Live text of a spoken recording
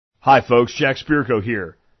Hi folks, Jack Spirko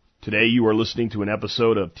here. Today you are listening to an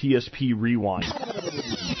episode of TSP Rewind.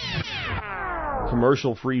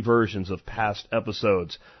 Commercial-free versions of past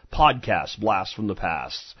episodes, podcast blasts from the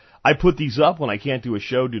past. I put these up when I can't do a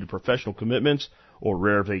show due to professional commitments or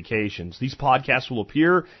rare vacations. These podcasts will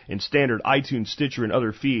appear in standard iTunes, Stitcher, and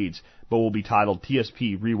other feeds, but will be titled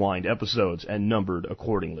TSP Rewind episodes and numbered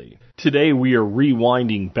accordingly. Today we are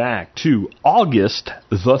rewinding back to August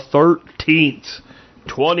the 13th.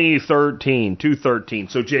 2013, 213.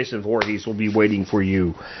 So Jason Voorhees will be waiting for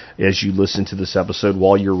you as you listen to this episode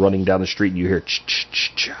while you're running down the street and you hear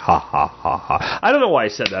ch-ch-ch, ha-ha-ha-ha. I don't know why I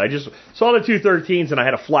said that. I just saw the 213s and I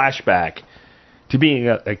had a flashback to being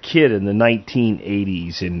a kid in the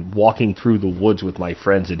 1980s and walking through the woods with my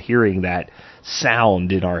friends and hearing that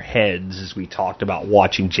sound in our heads as we talked about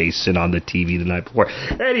watching Jason on the TV the night before.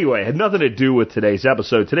 Anyway, it had nothing to do with today's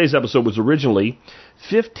episode. Today's episode was originally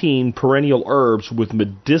 15 perennial herbs with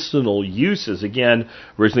medicinal uses. Again,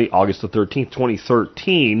 originally August the 13th,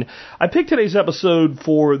 2013. I picked today's episode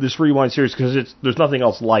for this rewind series because there's nothing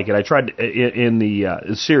else like it. I tried in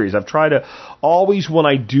the series. I've tried to always, when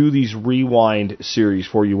I do these rewind series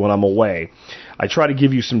for you when I'm away, I try to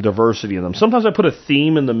give you some diversity in them. Sometimes I put a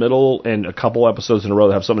theme in the middle and a couple episodes in a row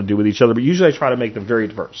that have something to do with each other, but usually I try to make them very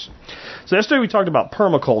diverse. So yesterday we talked about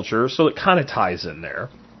permaculture, so it kind of ties in there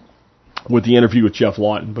with the interview with Jeff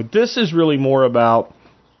Lawton. But this is really more about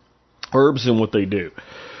herbs and what they do.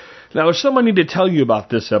 Now, there's something I need to tell you about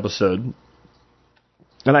this episode,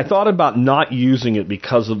 and I thought about not using it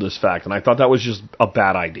because of this fact, and I thought that was just a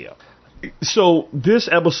bad idea. So this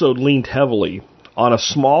episode leaned heavily on a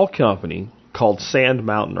small company called Sand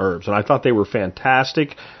Mountain Herbs, and I thought they were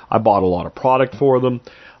fantastic. I bought a lot of product for them.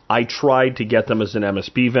 I tried to get them as an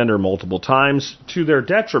MSB vendor multiple times. To their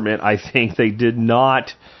detriment, I think they did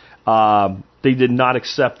not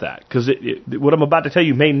accept that, because what I'm about to tell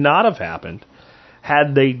you may not have happened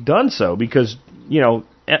had they done so, because, you know,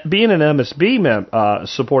 being an MSB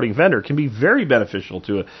supporting vendor can be very beneficial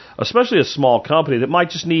to especially a small company that might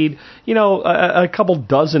just need, you know, a couple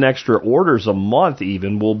dozen extra orders a month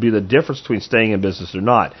even will be the difference between staying in business or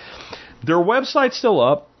not. Their website's still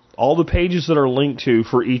up. All the pages that are linked to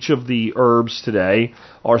for each of the herbs today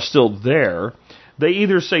are still there. They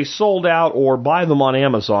either say sold out or buy them on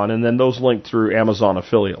Amazon, and then those link through Amazon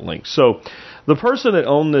affiliate links. So the person that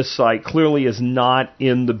owned this site clearly is not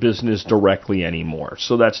in the business directly anymore.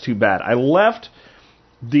 So that's too bad. I left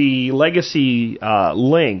the legacy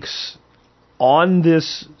links on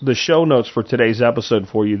the show notes for today's episode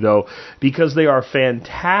for you, though, because they are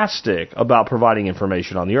fantastic about providing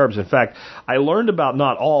information on the herbs. In fact, I learned about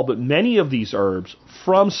not all, but many of these herbs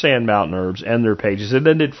from Sand Mountain Herbs and their pages, and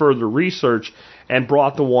then did further research and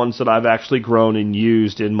brought the ones that I've actually grown and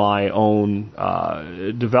used in my own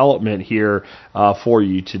development here for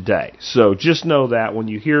you today. So just know that when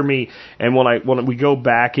you hear me, and when we go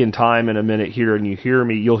back in time in a minute here and you hear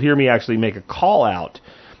me, you'll hear me actually make a call out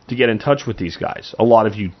to get in touch with these guys. A lot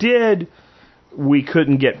of you did. We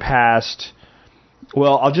couldn't get past.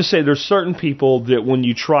 Well, I'll just say there's certain people that when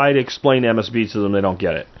you try to explain MSB to them, they don't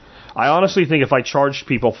get it. I honestly think if I charged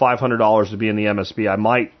people $500 to be in the MSB, I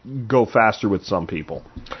might go faster with some people.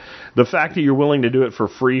 The fact that you're willing to do it for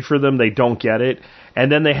free for them, they don't get it.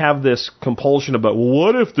 And then they have this compulsion about, well,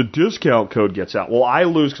 what if the discount code gets out? Well, I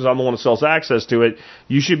lose because I'm the one who sells access to it.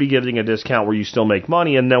 You should be getting a discount where you still make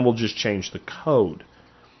money, and then we'll just change the code.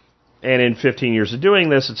 And in 15 years of doing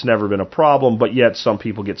this, it's never been a problem, but yet some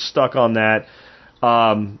people get stuck on that.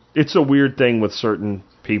 It's a weird thing with certain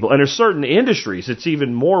people. And there's certain industries it's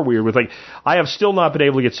even more weird with. Like, I have still not been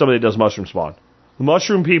able to get somebody that does mushroom spawn. The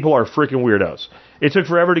mushroom people are freaking weirdos. It took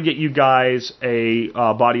forever to get you guys a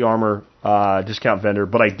body armor discount vendor,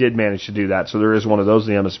 but I did manage to do that. So there is one of those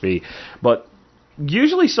in the MSB. But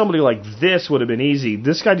usually somebody like this would have been easy.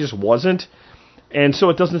 This guy just wasn't. And so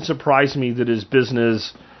it doesn't surprise me that his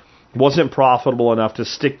business wasn't profitable enough to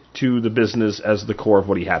stick to the business as the core of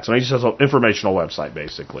what he had. So he just has an informational website,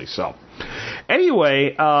 basically. So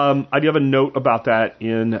anyway, I do have a note about that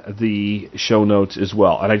in the show notes as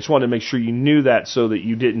well. And I just wanted to make sure you knew that so that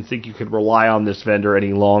you didn't think you could rely on this vendor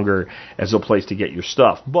any longer as a place to get your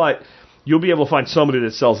stuff. But you'll be able to find somebody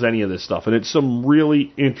that sells any of this stuff. And it's some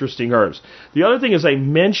really interesting herbs. The other thing is I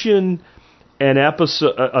mentioned an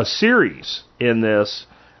episode, a series in this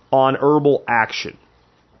on herbal action.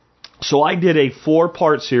 So I did a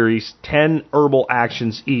 4-part series, 10 herbal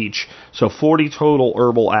actions each, so 40 total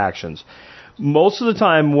herbal actions. Most of the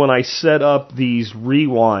time when I set up these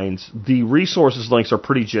rewinds, the resources links are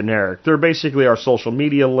pretty generic. They're basically our social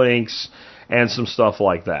media links and some stuff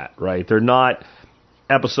like that, right? They're not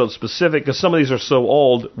episode specific, because some of these are so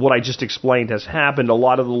old, what I just explained has happened. A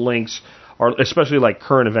lot of the links are, especially like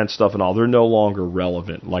current event stuff and all, they're no longer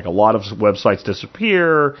relevant. Like a lot of websites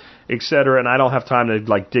disappear, etc., and I don't have time to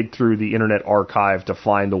like dig through the Internet Archive to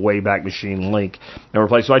find the Wayback Machine link and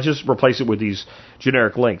replace. So I just replace it with these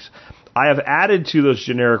generic links. I have added to those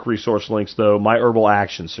generic resource links, though, my Herbal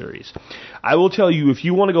Action series. I will tell you, if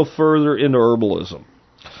you want to go further into herbalism,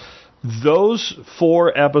 those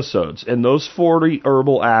 4 episodes and those 40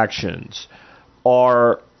 herbal actions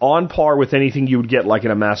are on par with anything you would get like in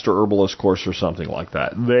a Master Herbalist course or something like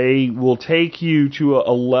that. They will take you to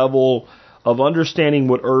a level of understanding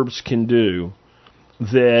what herbs can do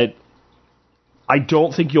that I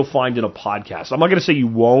don't think you'll find in a podcast. I'm not going to say you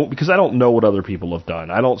won't, because I don't know what other people have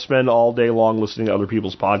done. I don't spend all day long listening to other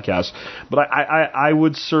people's podcasts, but I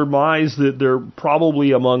would surmise that they're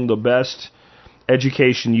probably among the best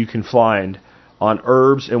education you can find on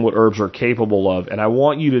herbs and what herbs are capable of. And I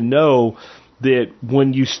want you to know that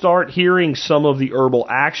when you start hearing some of the herbal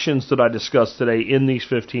actions that I discussed today in these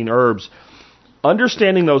 15 herbs,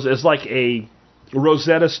 understanding those as like a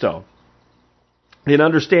Rosetta Stone in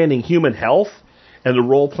understanding human health and the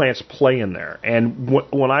role plants play in there. And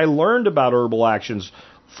when I learned about herbal actions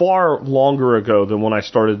far longer ago than when I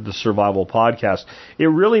started the Survival Podcast, it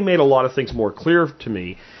really made a lot of things more clear to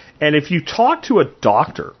me. And if you talk to a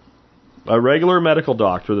doctor, a regular medical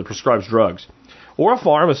doctor that prescribes drugs, or a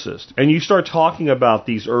pharmacist, and you start talking about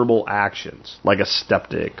these herbal actions, like a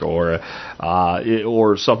septic or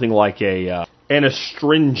something like an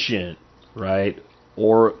astringent, right,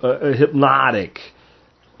 or a hypnotic,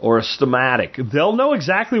 or a stomatic, they'll know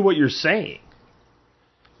exactly what you're saying.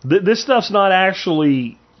 This stuff's not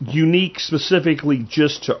actually unique specifically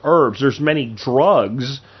just to herbs. There's many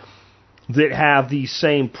drugs that have these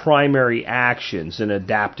same primary actions: an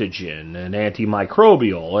adaptogen, an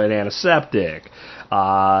antimicrobial, an antiseptic,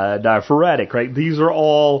 diaphoretic, right? These are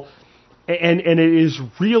all, and it is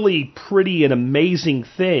really pretty an amazing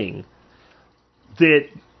thing that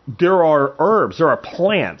there are herbs, there are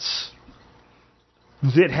plants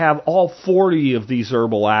that have all 40 of these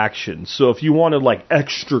herbal actions. So if you wanted like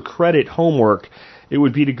extra credit homework, it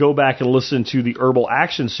would be to go back and listen to the Herbal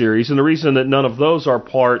Action series. And the reason that none of those are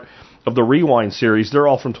part of the Rewind series, they're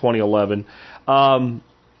all from 2011,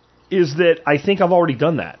 is that I think I've already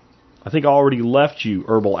done that. I think I already left you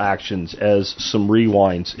Herbal Actions as some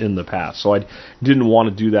rewinds in the past. So I didn't want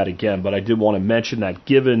to do that again, but I did want to mention that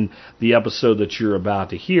given the episode that you're about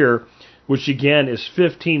to hear, which again is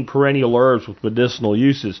 15 perennial herbs with medicinal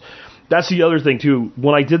uses. That's the other thing too.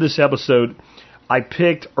 When I did this episode, I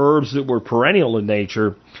picked herbs that were perennial in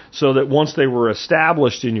nature so that once they were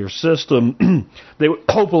established in your system, they would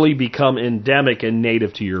hopefully become endemic and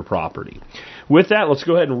native to your property. With that, let's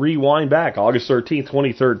go ahead and rewind back. August 13th,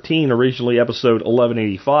 2013, originally episode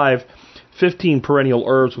 1185, 15 perennial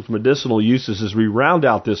herbs with medicinal uses. As we round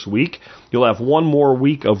out this week, you'll have one more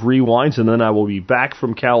week of rewinds, and then I will be back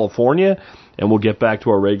from California, and we'll get back to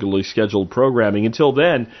our regularly scheduled programming. Until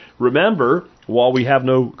then, remember, while we have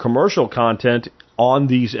no commercial content on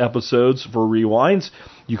these episodes for rewinds,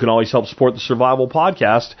 you can always help support the Survival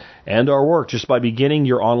Podcast and our work just by beginning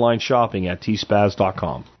your online shopping at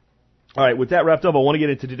tspaz.com. All right, with that wrapped up, I want to get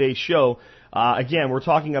into today's show. Again, we're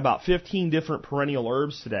talking about 15 different perennial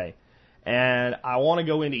herbs today. And I want to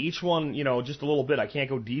go into each one, just a little bit. I can't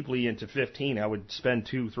go deeply into 15. I would spend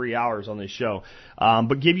 2-3 hours on this show.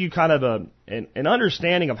 But give you kind of an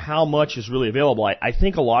understanding of how much is really available. I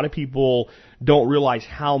think a lot of people don't realize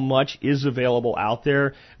how much is available out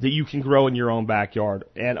there that you can grow in your own backyard.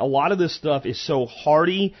 And a lot of this stuff is so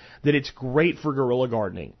hardy that it's great for guerrilla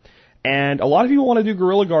gardening. And a lot of people want to do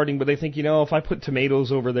guerrilla gardening, but they think, if I put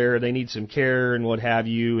tomatoes over there, they need some care and what have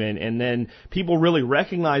you. And then people really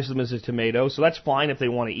recognize them as a tomato, so that's fine if they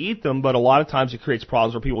want to eat them. But a lot of times it creates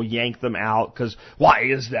problems where people yank them out because why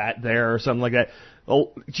is that there or something like that.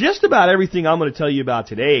 Well, just about everything I'm going to tell you about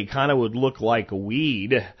today kind of would look like a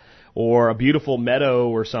weed or a beautiful meadow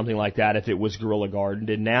or something like that if it was guerrilla gardened.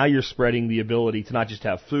 And now you're spreading the ability to not just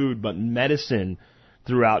have food, but medicine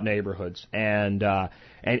throughout neighborhoods, and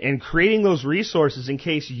creating those resources in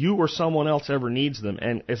case you or someone else ever needs them.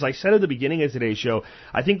 And as I said at the beginning of today's show,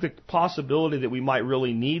 I think the possibility that we might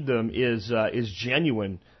really need them is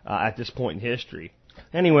genuine at this point in history.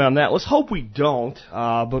 Anyway, on that, let's hope we don't,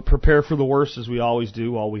 but prepare for the worst as we always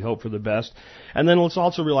do while we hope for the best. And then let's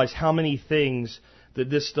also realize how many things that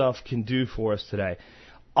this stuff can do for us today.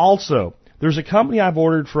 Also, there's a company I've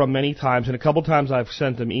ordered from many times, and a couple times I've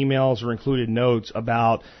sent them emails or included notes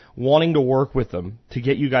about wanting to work with them to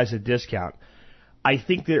get you guys a discount. I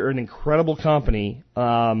think they're an incredible company.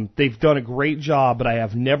 They've done a great job, but I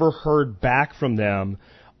have never heard back from them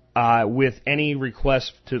with any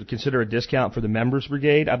request to consider a discount for the Members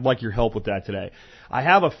Brigade. I'd like your help with that today. I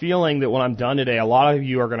have a feeling that when I'm done today, a lot of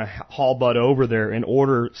you are going to haul butt over there and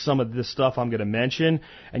order some of this stuff I'm going to mention,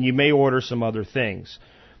 and you may order some other things.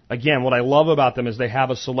 Again, what I love about them is they have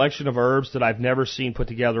a selection of herbs that I've never seen put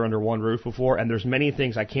together under one roof before, and there's many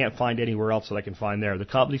things I can't find anywhere else that I can find there. The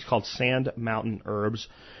company's called Sand Mountain Herbs,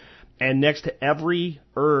 and next to every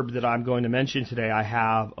herb that I'm going to mention today, I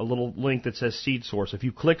have a little link that says Seed Source. If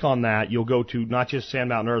you click on that, you'll go to not just Sand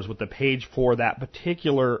Mountain Herbs, but the page for that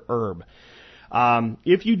particular herb.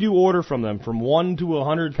 If you do order from them, from 1 to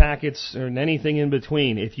 100 packets and anything in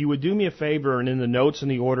between, if you would do me a favor and in the notes in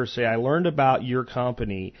the order say, I learned about your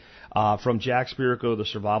company from Jack Spirko, the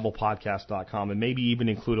survivalpodcast.com, and maybe even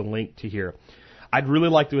include a link to here. I'd really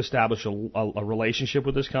like to establish a relationship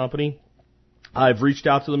with this company. I've reached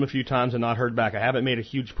out to them a few times and not heard back. I haven't made a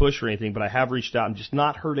huge push or anything, but I have reached out and just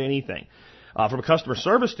not heard anything. From a customer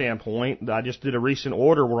service standpoint, I just did a recent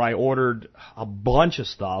order where I ordered a bunch of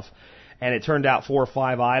stuff, and it turned out 4 or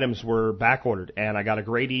 5 items were back ordered. And I got a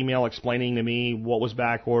great email explaining to me what was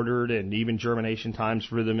back ordered and even germination times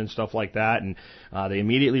for them and stuff like that. And they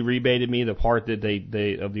immediately rebated me the part that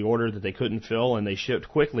they of the order that they couldn't fill, and they shipped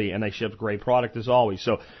quickly, and they shipped great product as always.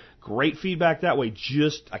 So great feedback that way.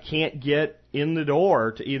 Just I can't get in the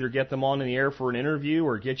door to either get them on in the air for an interview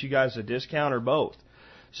or get you guys a discount or both.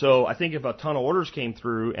 So I think if a ton of orders came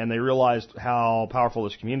through and they realized how powerful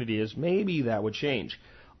this community is, maybe that would change.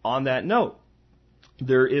 On that note,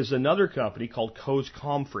 there is another company called Co's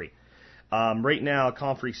Comfrey. Right now,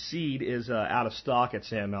 Comfrey seed is out of stock at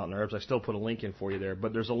Sand Mountain Herbs. I still put a link in for you there,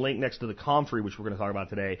 but there's a link next to the Comfrey, which we're going to talk about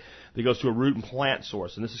today, that goes to a root and plant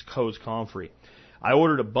source, and this is Co's Comfrey. I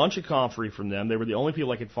ordered a bunch of comfrey from them. They were the only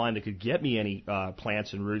people I could find that could get me any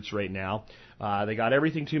plants and roots right now. They got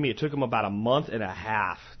everything to me. It took them about a month and a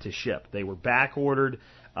half to ship. They were back ordered.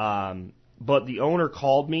 But the owner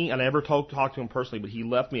called me, and I never talked to him personally, but he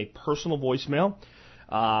left me a personal voicemail.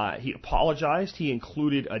 He apologized. He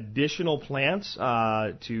included additional plants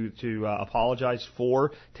to apologize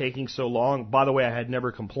for taking so long. By the way, I had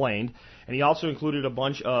never complained. And he also included a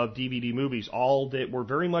bunch of DVD movies, all that were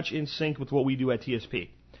very much in sync with what we do at TSP.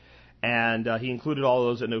 And he included all of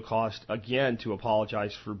those at no cost, again, to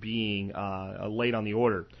apologize for being late on the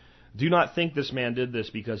order. Do not think this man did this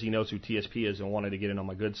because he knows who TSP is and wanted to get in on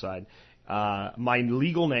my good side. My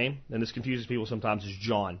legal name, and this confuses people sometimes, is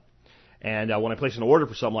John. And when I place an order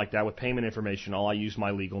for something like that with payment information, I use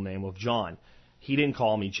my legal name of John. He didn't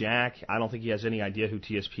call me Jack. I don't think he has any idea who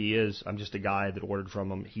TSP is. I'm just a guy that ordered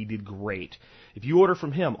from him. He did great. If you order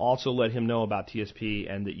from him, also let him know about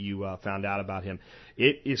TSP and that you found out about him.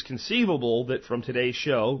 It is conceivable that from today's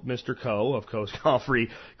show, Mr. Co of Co's Comfrey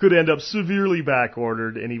could end up severely back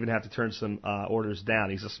ordered and even have to turn some orders down.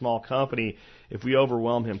 He's a small company. If we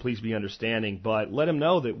overwhelm him, please be understanding. But let him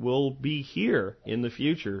know that we'll be here in the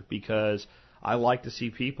future because I like to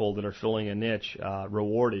see people that are filling a niche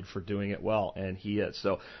rewarded for doing it well, and he is.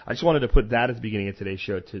 So I just wanted to put that at the beginning of today's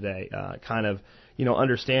show today, kind of,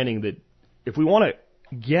 understanding that if we want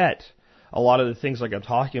to get a lot of the things like I'm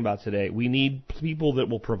talking about today, we need people that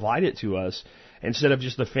will provide it to us instead of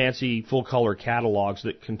just the fancy full-color catalogs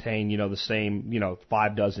that contain, the same,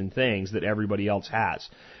 5 dozen things that everybody else has.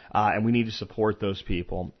 And we need to support those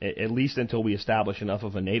people, at least until we establish enough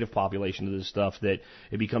of a native population of this stuff that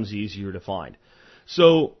it becomes easier to find.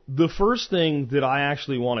 So the first thing that I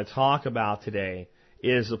actually want to talk about today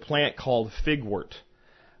is a plant called figwort.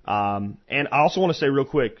 And I also want to say real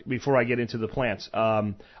quick before I get into the plants,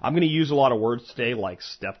 I'm going to use a lot of words today like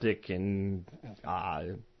septic and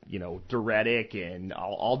diuretic and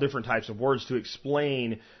all different types of words to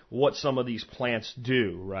explain what some of these plants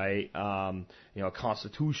do, right?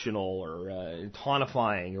 Constitutional or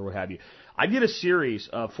tonifying or what have you. I did a series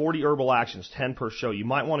of 40 herbal actions, 10 per show. You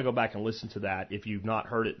might want to go back and listen to that if you've not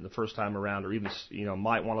heard it the first time around, or even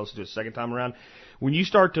might want to listen to it a second time around. When you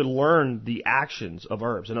start to learn the actions of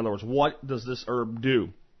herbs, in other words, what does this herb do?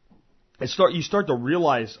 You start to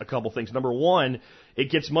realize a couple things. Number one,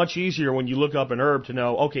 it gets much easier when you look up an herb to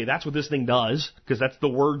know, okay, that's what this thing does, because that's the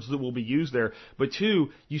words that will be used there. But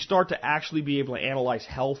two, you start to actually be able to analyze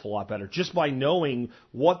health a lot better. Just by knowing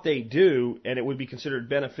what they do, and it would be considered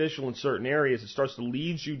beneficial in certain areas, it starts to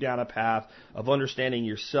lead you down a path of understanding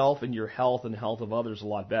yourself and your health and the health of others a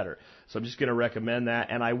lot better. So I'm just going to recommend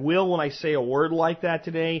that. And I will, when I say a word like that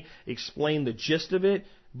today, explain the gist of it.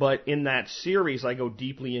 But in that series, I go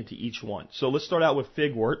deeply into each one. So let's start out with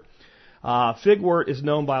figwort. Figwort is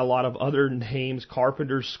known by a lot of other names: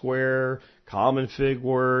 Carpenter's Square, common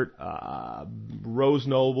figwort, rose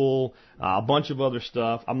noble, a bunch of other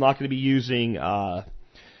stuff. I'm not going to be using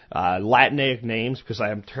Latinaic names because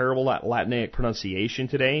I am terrible at Latinaic pronunciation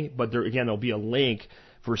today. But there'll be a link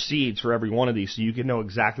for seeds for every one of these, so you can know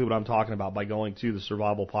exactly what I'm talking about by going to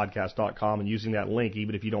thesurvivalpodcast.com and using that link,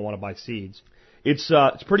 even if you don't want to buy seeds. It's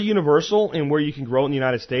pretty universal in where you can grow it in the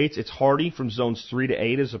United States. It's hardy from zones 3 to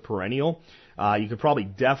 8 as a perennial. You could probably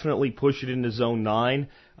definitely push it into zone 9,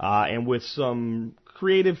 and with some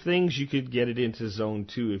creative things, you could get it into zone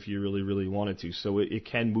 2 if you really, really wanted to. So it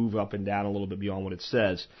can move up and down a little bit beyond what it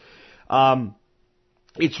says.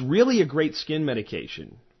 It's really a great skin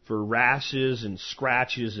medication for rashes and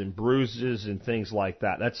scratches and bruises and things like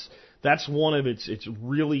that. That's one of its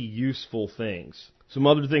really useful things. Some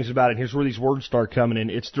other things about it. Here's where these words start coming in.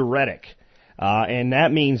 It's diuretic, and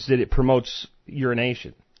that means that it promotes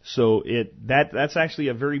urination. So that's actually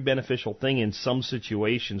a very beneficial thing in some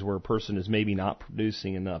situations where a person is maybe not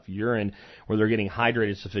producing enough urine, where they're getting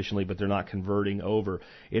hydrated sufficiently, but they're not converting over.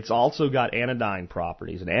 It's also got anodyne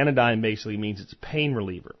properties, and anodyne basically means it's a pain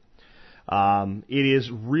reliever. It is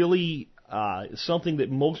really something that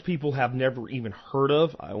most people have never even heard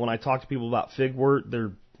of. When I talk to people about figwort,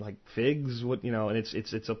 they're like, figs, and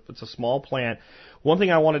it's a small plant. One thing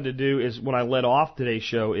I wanted to do is, when I led off today's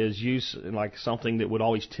show, is use like something that would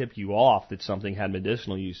always tip you off that something had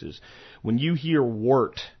medicinal uses. When you hear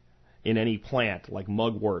wort in any plant, like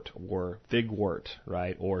mugwort or figwort,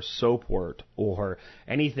 right, or soapwort, or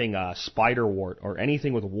anything spiderwort, or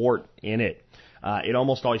anything with wort in it, it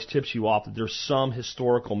almost always tips you off that there's some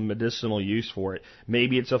historical medicinal use for it.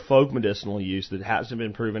 Maybe it's a folk medicinal use that hasn't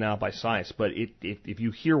been proven out by science. But if you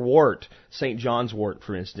hear wort, St. John's wort,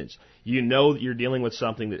 for instance, you know that you're dealing with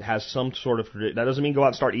something that has some sort of... That doesn't mean go out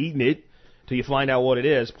and start eating it till you find out what it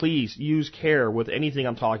is. Please use care with anything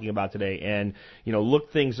I'm talking about today, and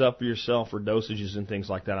look things up for yourself for dosages and things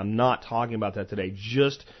like that. I'm not talking about that today.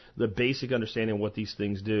 Just the basic understanding of what these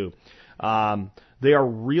things do. They are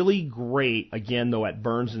really great, again, though, at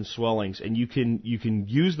burns and swellings, and you can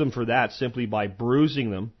use them for that simply by bruising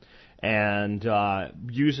them and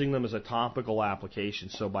using them as a topical application.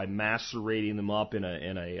 So by macerating them up in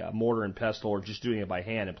a mortar and pestle, or just doing it by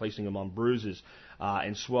hand and placing them on bruises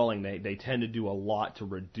and swelling, they tend to do a lot to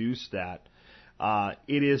reduce that.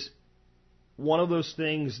 It is one of those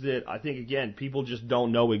things that I think, again, people just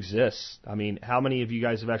don't know exists. I mean, how many of you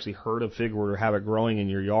guys have actually heard of figwort or have it growing in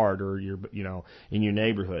your yard or in your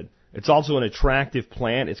neighborhood? It's also an attractive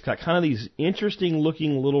plant. It's got kind of these interesting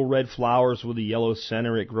looking little red flowers with a yellow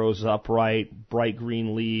center. It grows upright, bright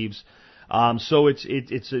green leaves. So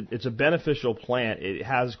it's a beneficial plant. It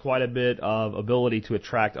has quite a bit of ability to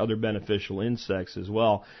attract other beneficial insects as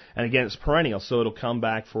well. And again, it's perennial, so it'll come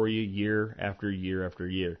back for you year after year after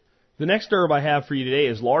year. The next herb I have for you today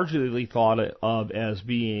is largely thought of as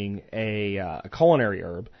being a culinary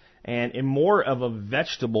herb, and more of a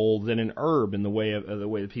vegetable than an herb in the way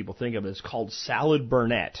that people think of it. It's called salad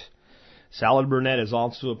burnet. Salad burnet is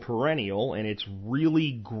also a perennial, and it's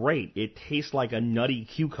really great. It tastes like a nutty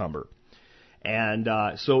cucumber, and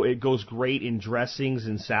so it goes great in dressings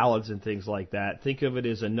and salads and things like that. Think of it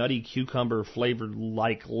as a nutty cucumber flavored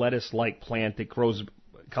like lettuce-like plant that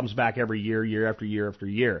comes back every year, year after year after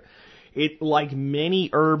year. It, like many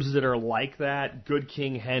herbs that are like that, Good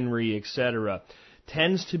King Henry, etc.,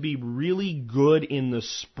 tends to be really good in the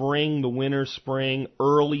spring, the winter, spring,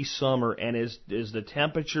 early summer, and as the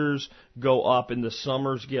temperatures go up and the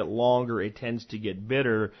summers get longer, it tends to get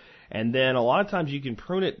bitter. And then a lot of times you can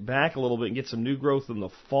prune it back a little bit and get some new growth in the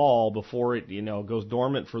fall before it goes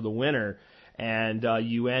dormant for the winter. And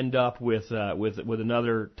you end up with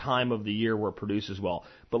another time of the year where it produces well.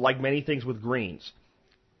 But like many things with greens,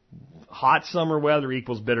 hot summer weather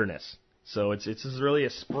equals bitterness. So it's really a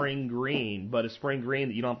spring green, but a spring green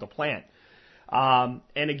that you don't have to plant. And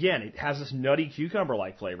again, it has this nutty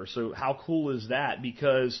cucumber-like flavor. So how cool is that?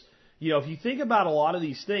 Because if you think about a lot of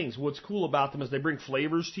these things, what's cool about them is they bring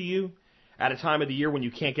flavors to you at a time of the year when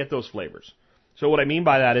you can't get those flavors. So what I mean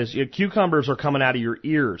by that is cucumbers are coming out of your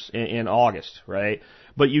ears in August, right?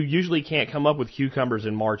 But you usually can't come up with cucumbers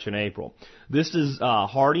in March and April. This is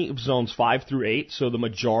hardy zones 5 through 8, so the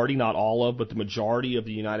majority, not all of, but the majority of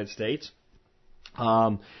the United States.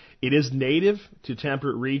 It is native to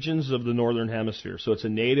temperate regions of the northern hemisphere, so it's a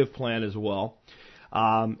native plant as well.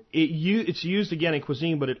 It's used again in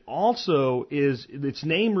cuisine, but it also is, its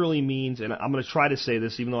name really means, and I'm going to try to say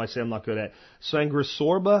this even though I say I'm not good at it,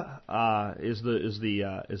 Sanguisorba is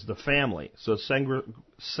the family. So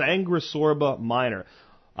Sanguisorba minor.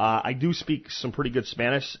 I do speak some pretty good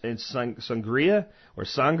Spanish. It's sangria or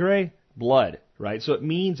sangre. blood, right? So it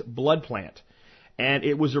means blood plant. And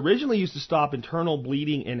it was originally used to stop internal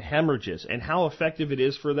bleeding and hemorrhages. And how effective it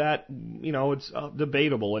is for that, it's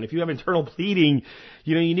debatable. And if you have internal bleeding,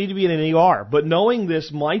 you need to be in an ER. But knowing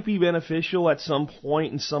this might be beneficial at some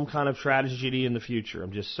point in some kind of tragedy in the future.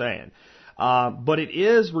 I'm just saying. But it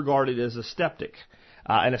is regarded as a septic.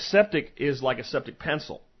 And a septic is like a septic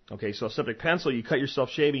pencil. Okay, so a septic pencil, you cut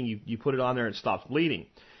yourself shaving, you put it on there and it stops bleeding.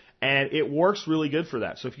 And it works really good for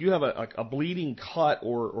that. So if you have a bleeding cut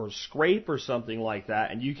or scrape or something like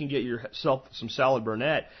that, and you can get yourself some salad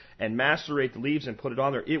burnet and macerate the leaves and put it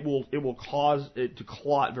on there, it will cause it to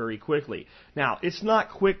clot very quickly. Now, it's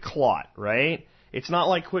not quick clot, right? It's not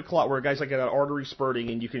like quick clot where a guy's like got an artery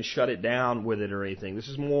spurting and you can shut it down with it or anything. This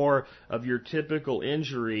is more of your typical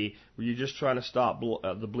injury where you're just trying to stop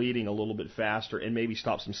the bleeding a little bit faster and maybe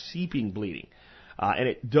stop some seeping bleeding. And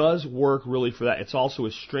it does work really for that. It's also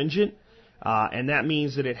astringent, and that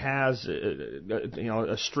means that it has,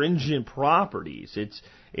 astringent properties.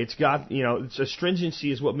 It's got,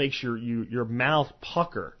 astringency is what makes your mouth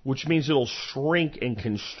pucker, which means it'll shrink and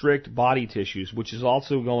constrict body tissues, which is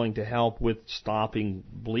also going to help with stopping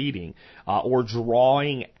bleeding, or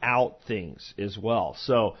drawing out things as well.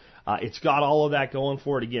 So, it's got all of that going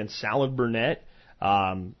for it. Again, salad burnet.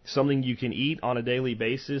 Something you can eat on a daily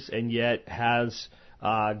basis and yet has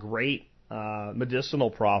great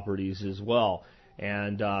medicinal properties as well,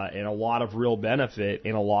 and a lot of real benefit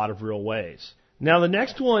in a lot of real ways. Now, the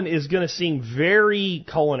next one is going to seem very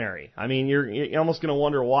culinary. I mean, you're almost going to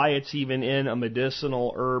wonder why it's even in a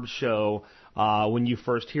medicinal herb show when you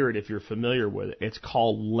first hear it, if you're familiar with it. It's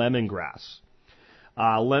called lemongrass.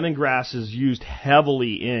 Lemongrass is used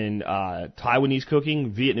heavily in Taiwanese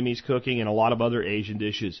cooking, Vietnamese cooking, and a lot of other Asian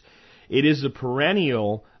dishes. It is a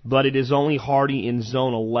perennial, but it is only hardy in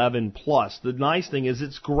zone 11 plus. The nice thing is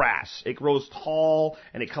it's grass. It grows tall,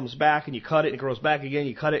 and it comes back, and you cut it, and it grows back again,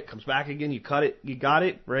 you cut it, comes back again, you cut it, you got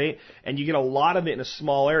it, right? And you get a lot of it in a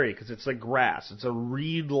small area because it's like grass. It's a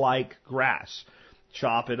reed-like grass.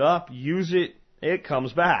 Chop it up, use it, it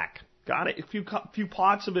comes back. Got it. A few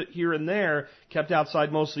pots of it here and there, kept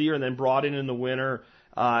outside most of the year, and then brought in the winter.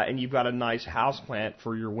 And you've got a nice house plant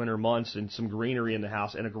for your winter months and some greenery in the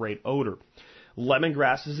house and a great odor.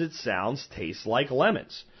 Lemongrass, as it sounds, tastes like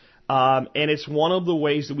lemons. And it's one of the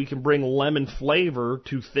ways that we can bring lemon flavor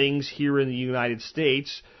to things here in the United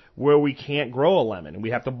States where we can't grow a lemon and we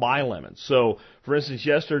have to buy lemons. So, for instance,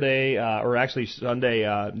 yesterday, or actually Sunday,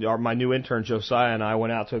 my new intern Josiah and I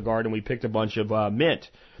went out to a garden and we picked a bunch of mint.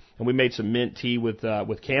 And we made some mint tea with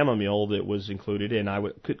chamomile that was included in. I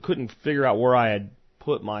couldn't figure out where I had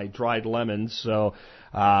put my dried lemons, so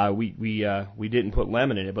we didn't put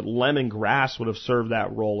lemon in it. But lemongrass would have served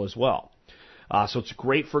that role as well. So it's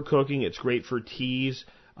great for cooking. It's great for teas.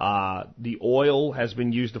 The oil has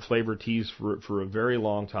been used to flavor teas for a very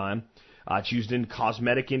long time. It's used in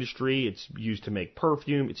cosmetic industry. It's used to make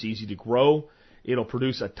perfume. It's easy to grow. It'll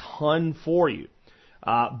produce a ton for you.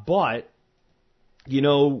 But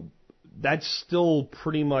that's still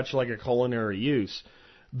pretty much like a culinary use.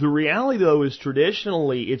 The reality, though, is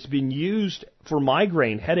traditionally it's been used for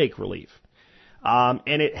migraine headache relief.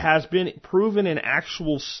 And it has been proven in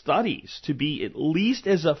actual studies to be at least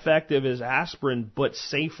as effective as aspirin, but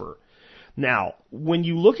safer. Now, when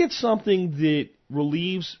you look at something that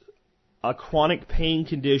relieves a chronic pain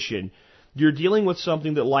condition, you're dealing with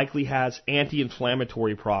something that likely has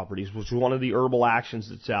anti-inflammatory properties, which is one of the herbal actions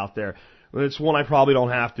that's out there. It's one I probably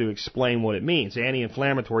don't have to explain what it means.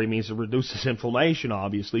 Anti-inflammatory means it reduces inflammation,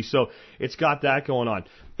 obviously, so it's got that going on.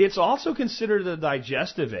 It's also considered a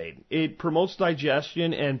digestive aid. It promotes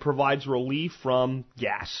digestion and provides relief from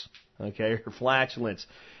gas, or flatulence.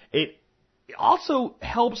 It also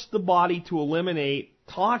helps the body to eliminate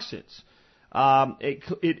toxins.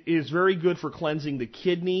 It is very good for cleansing the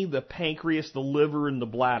kidney, the pancreas, the liver, and the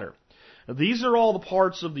bladder. Now, these are all the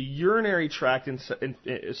parts of the urinary tract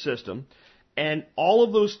system, and all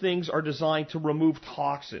of those things are designed to remove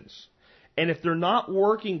toxins. And if they're not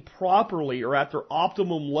working properly or at their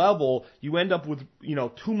optimum level, you end up with,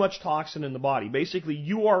 too much toxin in the body. Basically,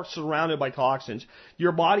 you are surrounded by toxins.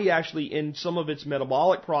 Your body actually, in some of its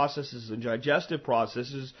metabolic processes and digestive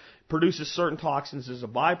processes, produces certain toxins as a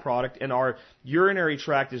byproduct, and our urinary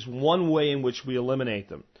tract is one way in which we eliminate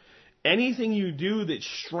them. Anything you do that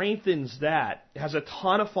strengthens that has a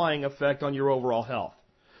tonifying effect on your overall health.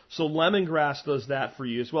 So lemongrass does that for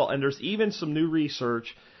you as well. And there's even some new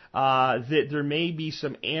research that there may be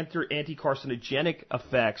some anti-carcinogenic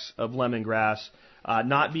effects of lemongrass,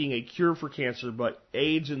 not being a cure for cancer, but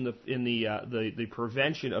aids in the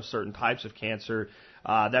prevention of certain types of cancer.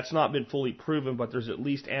 That's not been fully proven, but there's at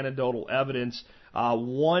least anecdotal evidence.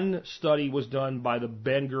 One study was done by the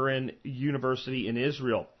Ben Gurion University in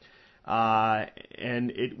Israel,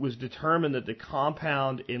 and it was determined that the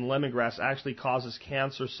compound in lemongrass actually causes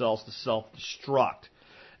cancer cells to self-destruct.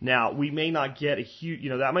 Now, we may not get a huge,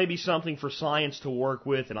 that may be something for science to work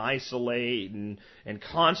with and isolate and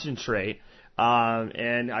concentrate.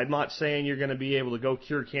 And I'm not saying you're going to be able to go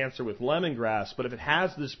cure cancer with lemongrass, but if it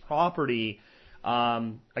has this property,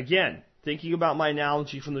 again, thinking about my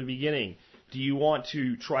analogy from the beginning, do you want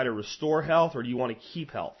to try to restore health or do you want to keep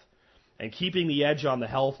health? And keeping the edge on the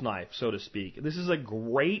health knife, so to speak. This is a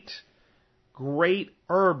great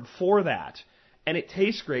herb for that. And it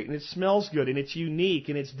tastes great, and it smells good, and it's unique,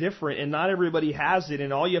 and it's different, and not everybody has it,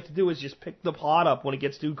 and all you have to do is just pick the pot up when it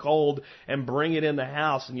gets too cold and bring it in the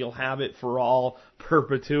house, and you'll have it for all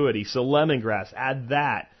perpetuity. So lemongrass, add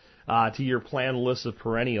that to your planned list of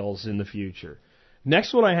perennials in the future.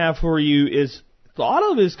 Next one I have for you is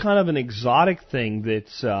thought of as kind of an exotic thing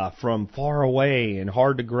that's from far away and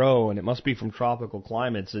hard to grow, and it must be from tropical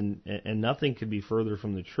climates, and nothing could be further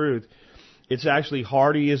from the truth. It's actually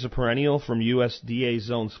hardy as a perennial from USDA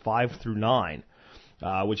zones 5 through 9,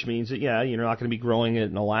 which means that, you're not going to be growing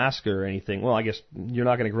it in Alaska or anything. Well, I guess you're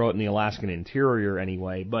not going to grow it in the Alaskan interior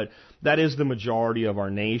anyway, but that is the majority of our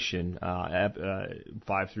nation, 5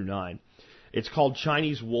 through 9. It's called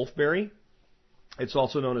Chinese wolfberry. It's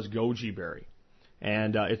also known as goji berry.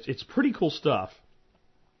 And it's pretty cool stuff.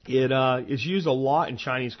 It is used a lot in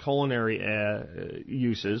Chinese culinary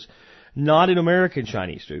uses. Not in American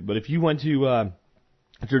Chinese food, but if you went to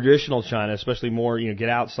traditional China, especially more, get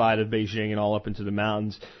outside of Beijing and all up into the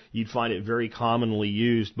mountains, you'd find it very commonly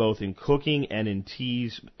used both in cooking and in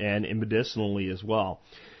teas and medicinally as well.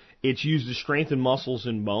 It's used to strengthen muscles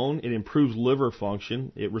and bone. It improves liver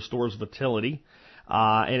function. It restores vitality,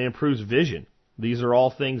 and it improves vision. These are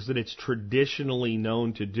all things that it's traditionally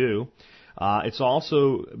known to do. It's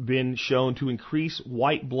also been shown to increase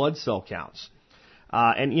white blood cell counts.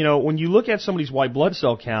 And when you look at somebody's white blood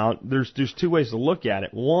cell count, there's two ways to look at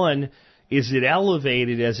it. One, is it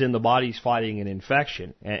elevated as in the body's fighting an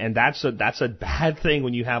infection? And that's a bad thing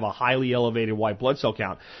when you have a highly elevated white blood cell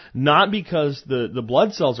count. Not because the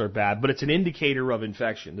blood cells are bad, but it's an indicator of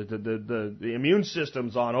infection. The immune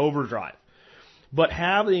system's on overdrive. But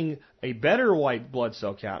having a better white blood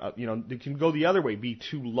cell count, it can go the other way, be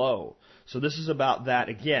too low. So this is about that,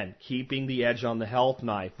 again, keeping the edge on the health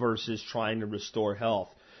knife versus trying to restore health.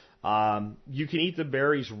 You can eat the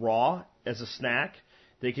berries raw as a snack.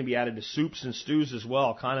 They can be added to soups and stews as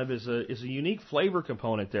well, kind of as a unique flavor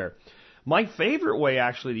component there. My favorite way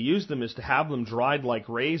actually to use them is to have them dried like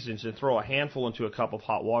raisins and throw a handful into a cup of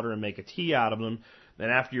hot water and make a tea out of them. Then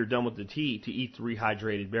after you're done with the tea, to eat the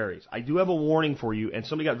rehydrated berries. I do have a warning for you, and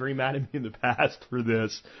somebody got very mad at me in the past for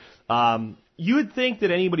this. You would think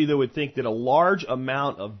that anybody that would think that a large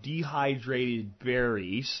amount of dehydrated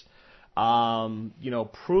berries,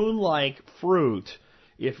 prune-like fruit,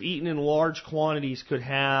 if eaten in large quantities, could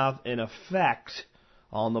have an effect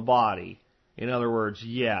on the body. In other words,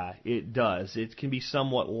 yeah, it does. It can be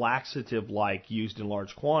somewhat laxative-like used in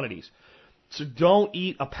large quantities. So don't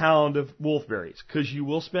eat a pound of wolfberries, because you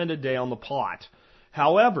will spend a day on the pot.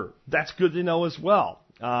 However, that's good to know as well,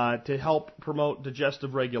 to help promote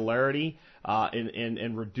digestive regularity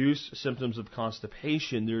and reduce symptoms of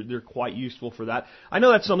constipation. They're quite useful for that. I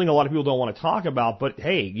know that's something a lot of people don't want to talk about, but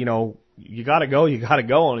hey, you got to go, and if you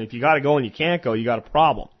got to go and you can't go, you got a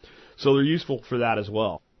problem. So they're useful for that as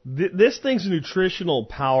well. This thing's a nutritional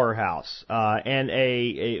powerhouse and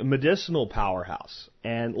a medicinal powerhouse.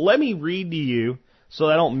 And let me read to you, so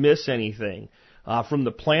I don't miss anything, from the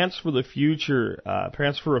Plants for a Future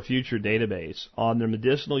database on the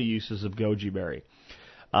medicinal uses of goji berry.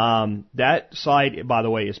 That site, by the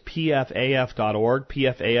way, is pfaf.org.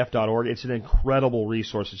 pfaf.org. It's an incredible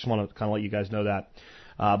resource. I just want to kind of let you guys know that.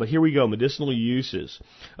 But here we go, medicinal uses.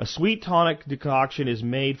 A sweet tonic decoction is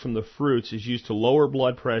made from the fruits, is used to lower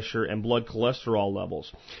blood pressure and blood cholesterol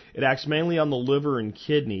levels. It acts mainly on the liver and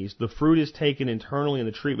kidneys. The fruit is taken internally in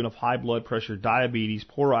the treatment of high blood pressure, diabetes,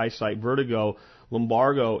 poor eyesight, vertigo,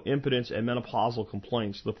 lumbago, impotence, and menopausal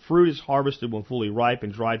complaints. The fruit is harvested when fully ripe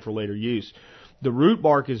and dried for later use. The root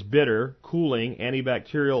bark is bitter, cooling,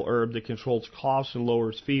 antibacterial herb that controls coughs and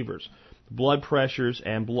lowers fevers, blood pressures,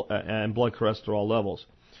 and blood cholesterol levels.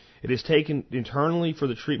 It is taken internally for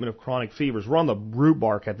the treatment of chronic fevers. We're on the root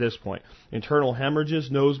bark at this point. Internal hemorrhages,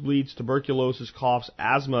 nosebleeds, tuberculosis, coughs,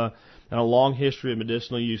 asthma, and a long history of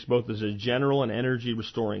medicinal use, both as a general and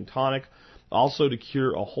energy-restoring tonic. Also to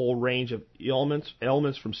cure a whole range of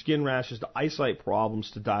ailments from skin rashes to eyesight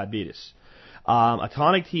problems to diabetes. A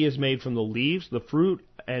tonic tea is made from the leaves, the fruit,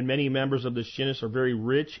 and many members of this genus are very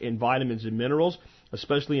rich in vitamins and minerals,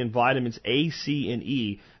 especially in vitamins A, C, and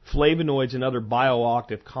E, flavonoids, and other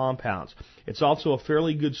bioactive compounds. It's also a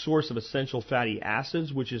fairly good source of essential fatty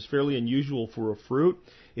acids, which is fairly unusual for a fruit.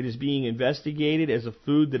 It is being investigated as a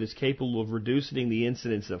food that is capable of reducing the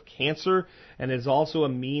incidence of cancer, and is also a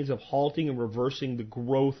means of halting and reversing the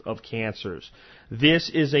growth of cancers. This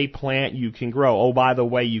is a plant you can grow. Oh, by the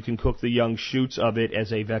way, you can cook the young shoots of it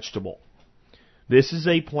as a vegetable. This is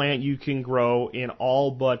a plant you can grow in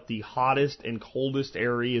all but the hottest and coldest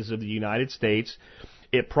areas of the United States.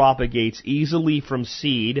 It propagates easily from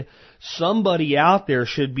seed. Somebody out there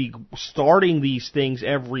should be starting these things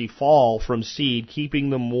every fall from seed, keeping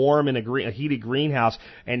them warm in a heated greenhouse,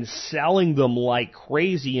 and selling them like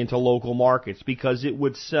crazy into local markets, because it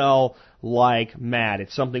would sell like mad.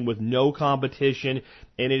 It's something with no competition,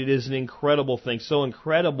 and it is an incredible thing. So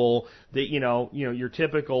incredible that your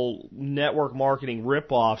typical network marketing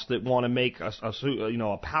ripoffs that want to make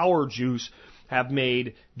a power juice have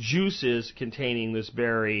made juices containing this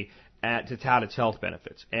berry to tout its health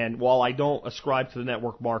benefits. And while I don't ascribe to the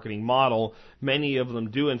network marketing model, many of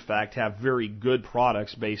them do in fact have very good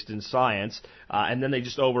products based in science, and then they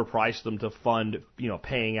just overprice them to fund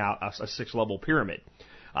paying out a 6-level pyramid.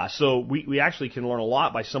 So we actually can learn a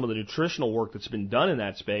lot by some of the nutritional work that's been done in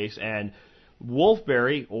that space, and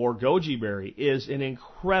wolfberry or goji berry is an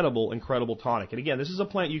incredible, incredible tonic. And again, this is a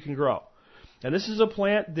plant you can grow. And this is a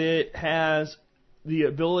plant that has the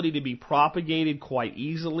ability to be propagated quite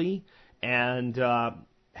easily, and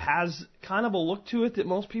has kind of a look to it that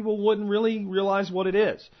most people wouldn't really realize what it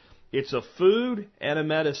is. It's a food and a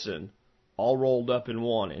medicine all rolled up in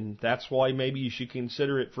one, and that's why maybe you should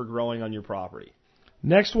consider it for growing on your property.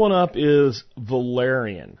 Next one up is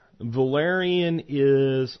valerian. Valerian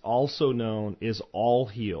is also known as all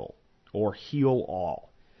heal or heal all.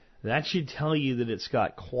 That should tell you that it's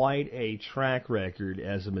got quite a track record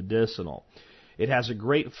as a medicinal. It has a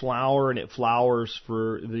great flower, and it flowers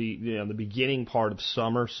for the beginning part of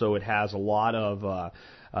summer, so it has a lot of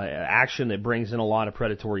action that brings in a lot of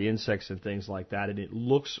predatory insects and things like that, and it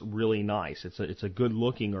looks really nice. It's a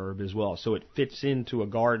good-looking herb as well, so it fits into a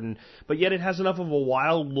garden, but yet it has enough of a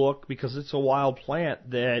wild look because it's a wild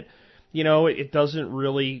plant that it doesn't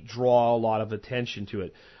really draw a lot of attention to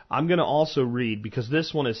it. I'm going to also read, because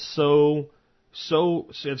this one is so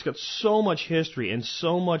it's got so much history and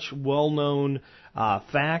so much well-known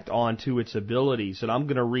fact onto its abilities, that I'm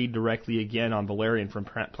going to read directly again on valerian from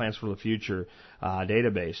Plants for the Future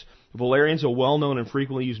database. Valerian is a well-known and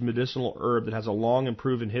frequently used medicinal herb that has a long and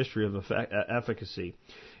proven history of efficacy.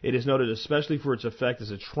 It is noted especially for its effect as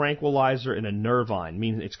a tranquilizer and a nervine.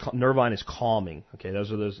 Meaning nervine is calming. Okay,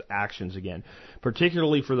 those are those actions again.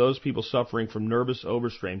 Particularly for those people suffering from nervous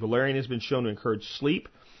overstrain. Valerian has been shown to encourage sleep,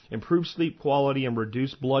 improve sleep quality, and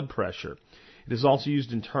reduce blood pressure. It is also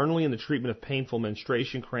used internally in the treatment of painful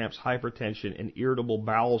menstruation cramps, hypertension, and irritable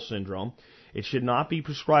bowel syndrome. It should not be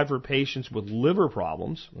prescribed for patients with liver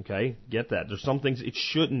problems. Okay, get that. There's some things it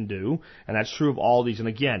shouldn't do, and that's true of all these. And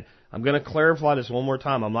again, I'm going to clarify this one more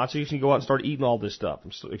time. I'm not suggesting you go out and start eating all this stuff.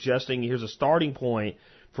 I'm suggesting here's a starting point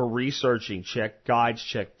for researching. Check guides,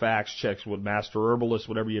 check facts, check with master herbalists,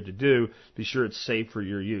 whatever you have to do. Be sure it's safe for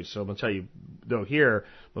your use. So I'm going to tell you, though, here,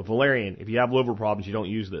 with valerian, if you have liver problems, you don't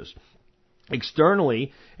use this.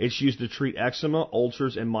 Externally, it's used to treat eczema,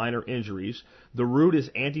 ulcers, and minor injuries. The root is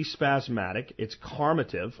antispasmodic. It's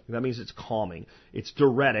carminative. That means it's calming. It's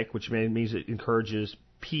diuretic, which means it encourages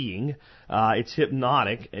peeing. It's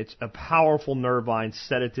hypnotic. It's a powerful nervine,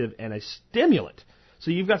 sedative, and a stimulant.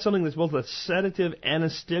 So you've got something that's both a sedative and a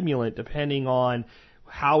stimulant, depending on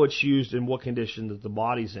how it's used and what condition that the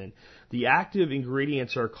body's in. The active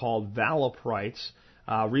ingredients are called valoprites.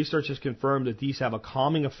 Research has confirmed that these have a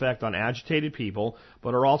calming effect on agitated people,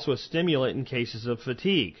 but are also a stimulant in cases of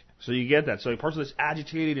fatigue. So you get that. So a person that's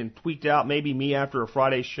agitated and tweaked out, maybe me after a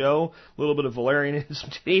Friday show, a little bit of valerian in some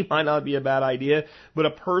tea might not be a bad idea, but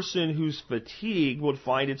a person who's fatigued would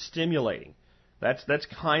find it stimulating. That's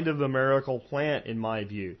kind of the miracle plant in my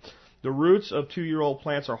view. The roots of 2-year-old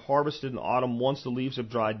plants are harvested in the autumn once the leaves have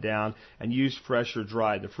dried down and used fresh or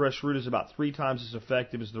dried. The fresh root is about 3 times as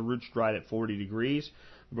effective as the roots dried at 40 degrees.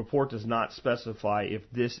 The report does not specify if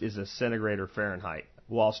this is a centigrade or Fahrenheit.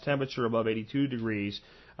 Whilst temperature above 82 degrees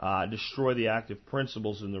destroy the active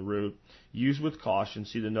principles in the root. Use with caution.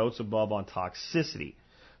 See the notes above on toxicity.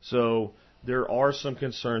 So there are some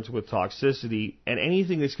concerns with toxicity, and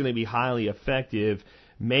anything that's going to be highly effective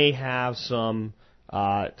may have some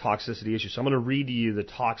toxicity issues. So I'm going to read to you the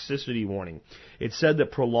toxicity warning. It said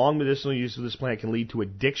that prolonged medicinal use of this plant can lead to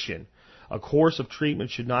addiction. A course of treatment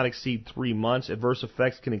should not exceed 3 months. Adverse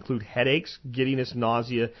effects can include headaches, giddiness,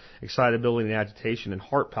 nausea, excitability and agitation, and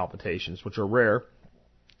heart palpitations, which are rare.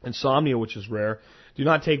 Insomnia, which is rare. Do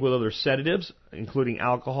not take with other sedatives, including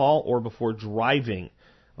alcohol, or before driving.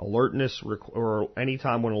 Alertness or any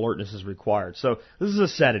time when alertness is required. So this is a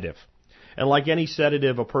sedative. And like any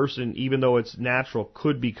sedative, a person, even though it's natural,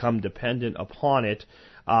 could become dependent upon it.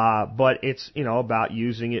 But it's, about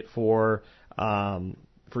using it for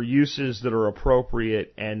uses that are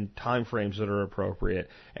appropriate and time frames that are appropriate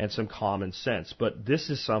and some common sense. But this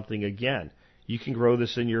is something, again, you can grow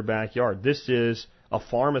this in your backyard. This is a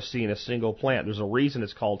pharmacy in a single plant. There's a reason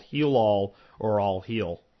it's called Heal All or All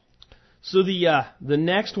Heal. So the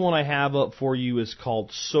next one I have up for you is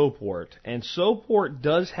called soapwort. And soapwort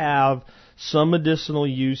does have some medicinal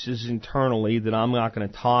uses internally that I'm not going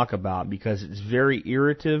to talk about because it's very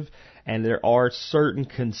irritative and there are certain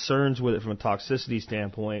concerns with it from a toxicity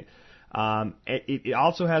standpoint. It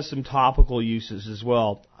also has some topical uses as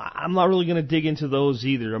well. I'm not really going to dig into those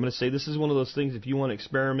either. I'm going to say this is one of those things, if you want to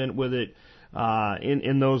experiment with it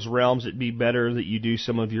in those realms, it'd be better that you do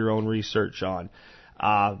some of your own research on.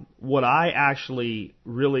 What I actually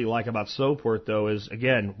really like about soapwort, though, is,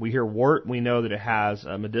 again, we hear wort, we know that it has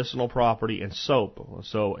a medicinal property, and soap,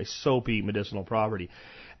 so a soapy medicinal property.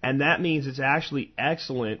 And that means it's actually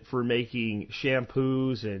excellent for making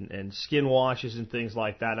shampoos and skin washes and things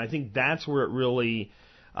like that. And I think that's where it really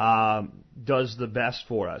does the best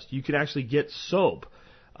for us. You can actually get soap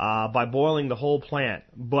by boiling the whole plant,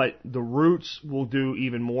 but the roots will do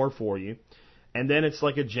even more for you. And then it's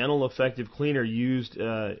like a gentle, effective cleaner used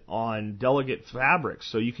on delicate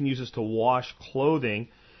fabrics. So you can use this to wash clothing,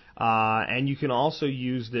 and you can also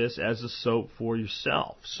use this as a soap for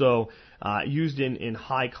yourself. So used in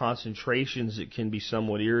high concentrations, it can be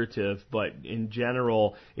somewhat irritative, but in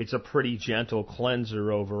general, it's a pretty gentle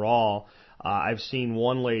cleanser overall. I've seen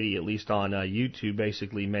one lady, at least on YouTube,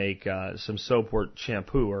 basically make some soapwort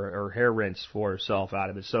shampoo or hair rinse for herself out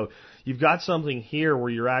of it. So you've got something here where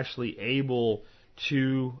you're actually able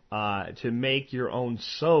to make your own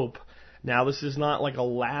soap. Now, this is not like a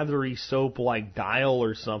lathery soap like Dial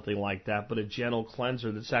or something like that, but a gentle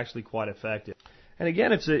cleanser that's actually quite effective. And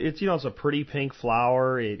again, it's a pretty pink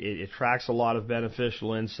flower. It attracts a lot of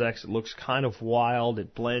beneficial insects. It looks kind of wild.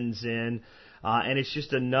 It blends in. And it's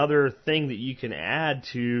just another thing that you can add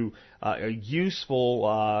to a useful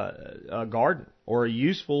garden or a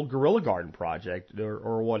useful guerrilla garden project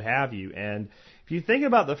or what have you. And if you think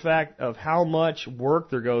about the fact of how much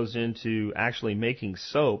work there goes into actually making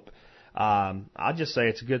soap, I'll just say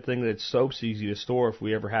it's a good thing that soap's easy to store if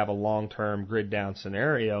we ever have a long-term grid-down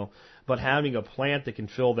scenario. But having a plant that can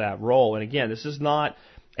fill that role, and again, this is not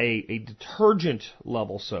a detergent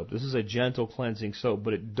level soap. This is a gentle cleansing soap,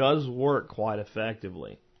 but it does work quite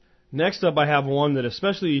effectively. Next up, I have one that,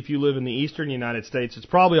 especially if you live in the eastern United States, it's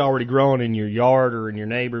probably already growing in your yard or in your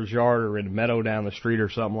neighbor's yard or in a meadow down the street or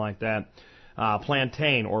something like that.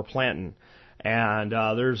 Plantain or plantain. And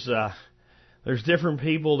there's different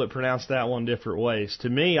people that pronounce that one different ways. To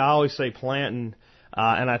me, I always say plantain.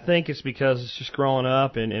 And I think it's because it's just growing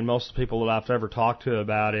up, and most of the people that I've ever talked to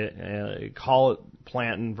about it call it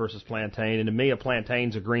plantain versus plantain. And to me, a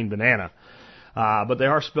plantain's a green banana, but they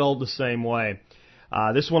are spelled the same way.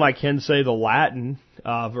 This one I can say the Latin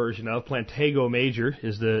version of Plantago major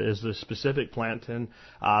is the specific plantain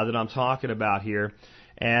that I'm talking about here,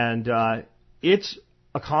 and it's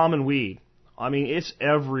a common weed. I mean, it's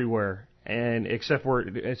everywhere. And except where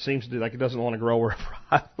it seems to like it doesn't want to grow wherever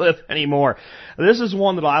I live anymore. This is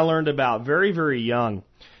one that I learned about very, very young.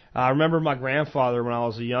 I remember my grandfather when I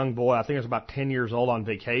was a young boy. I think I was about 10 years old on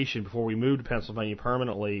vacation before we moved to Pennsylvania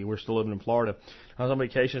permanently. We're still living in Florida. I was on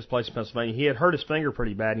vacation at his place in Pennsylvania. He had hurt his finger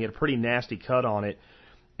pretty bad, and he had a pretty nasty cut on it.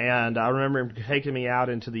 And I remember him taking me out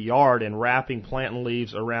into the yard and wrapping plantain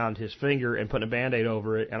leaves around his finger and putting a Band-Aid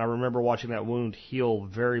over it. And I remember watching that wound heal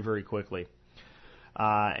very, very quickly.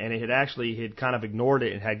 And it had kind of ignored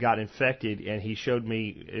it and had got infected, and he showed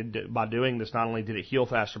me by doing this, not only did it heal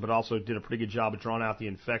faster, but also did a pretty good job of drawing out the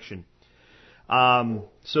infection.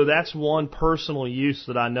 So that's one personal use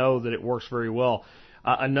that I know that it works very well.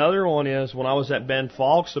 Another one is when I was at Ben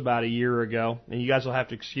Falk's about a year ago, and you guys will have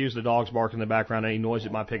to excuse the dogs barking in the background, any noise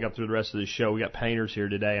it might pick up through the rest of the show. We got painters here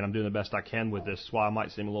today, and I'm doing the best I can with this. That's why I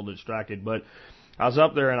might seem a little distracted. But I was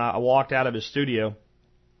up there, and I walked out of his studio,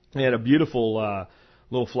 They had a beautiful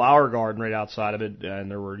little flower garden right outside of it,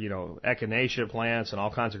 and there were, echinacea plants and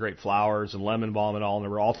all kinds of great flowers and lemon balm and all, and there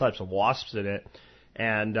were all types of wasps in it.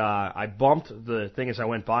 And I bumped the thing as I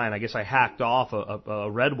went by, and I guess I hacked off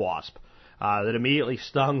a red wasp that immediately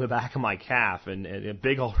stung the back of my calf. And a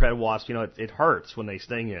big old red wasp, it hurts when they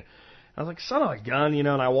sting you. I was like, son of a gun,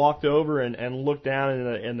 and I walked over and looked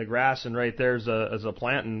down in the grass, and right there's a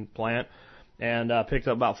plantain plant. And picked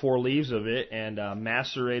up about 4 leaves of it and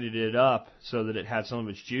macerated it up so that it had some of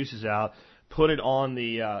its juices out. Put it on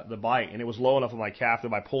the bite, and it was low enough on my calf that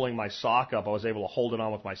by pulling my sock up, I was able to hold it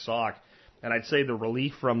on with my sock. And I'd say the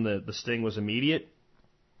relief from the sting was immediate.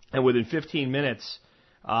 And within 15 minutes,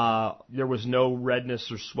 there was no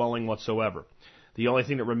redness or swelling whatsoever. The only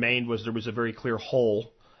thing that remained was there was a very clear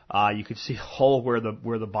hole. You could see a hole where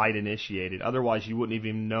the bite initiated. Otherwise, you wouldn't have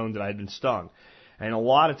even known that I had been stung. And a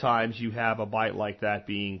lot of times you have a bite like that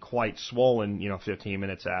being quite swollen, 15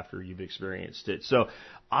 minutes after you've experienced it. So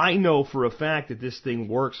I know for a fact that this thing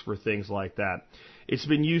works for things like that. It's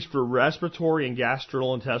been used for respiratory and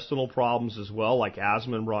gastrointestinal problems as well, like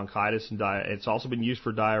asthma and bronchitis, and it's also been used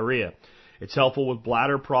for diarrhea. It's helpful with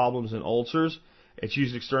bladder problems and ulcers. It's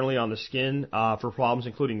used externally on the skin for problems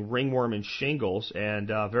including ringworm and shingles and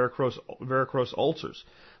varicose ulcers.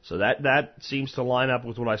 So that seems to line up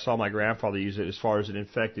with what I saw my grandfather use it as far as an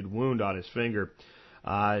infected wound on his finger.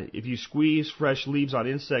 If you squeeze fresh leaves on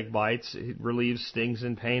insect bites, it relieves stings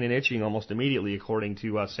and pain and itching almost immediately, according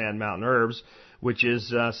to Sand Mountain Herbs, which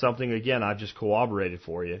is something, again, I've just corroborated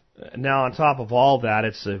for you. Now, on top of all that,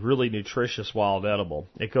 it's a really nutritious wild edible.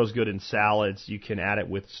 It goes good in salads. You can add it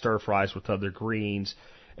with stir fries with other greens.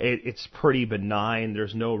 It's pretty benign.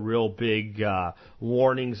 There's no real big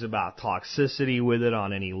warnings about toxicity with it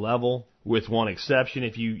on any level, with one exception.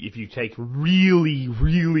 If you take really,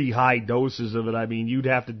 really high doses of it, I mean, you'd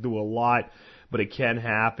have to do a lot, but it can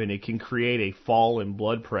happen. It can create a fall in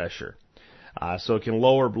blood pressure. So it can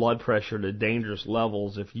lower blood pressure to dangerous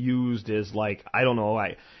levels if used as, like, I don't know,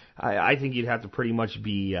 I think you'd have to pretty much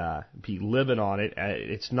be living on it.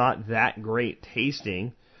 It's not that great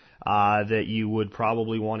tasting. That you would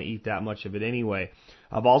probably want to eat that much of it anyway.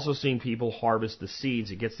 I've also seen people harvest the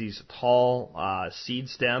seeds. It gets these tall seed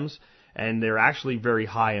stems, and they're actually very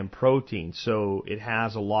high in protein, so it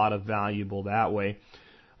has a lot of valuable that way.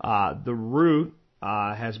 The root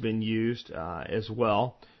has been used as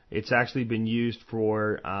well. It's actually been used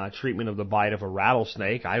for treatment of the bite of a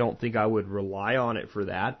rattlesnake. I don't think I would rely on it for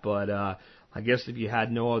that, but I guess if you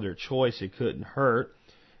had no other choice, it couldn't hurt.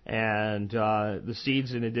 And the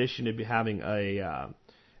seeds, in addition to having a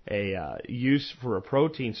use for a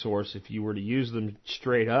protein source, if you were to use them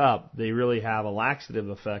straight up, they really have a laxative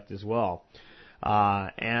effect as well.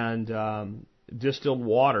 And distilled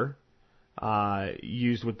water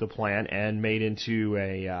used with the plant and made into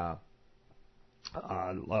a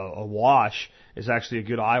wash is actually a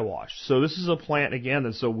good eye wash. So this is a plant, again,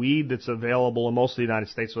 that's a weed that's available in most of the United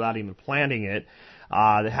States without even planting it.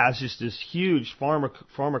 That has just this huge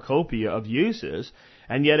pharmacopoeia of uses,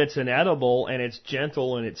 and yet it's an edible, and it's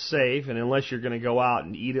gentle, and it's safe, and unless you're going to go out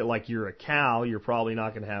and eat it like you're a cow, you're probably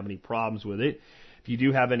not going to have any problems with it. If you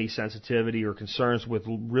do have any sensitivity or concerns with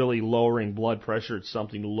really lowering blood pressure, it's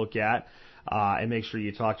something to look at, and make sure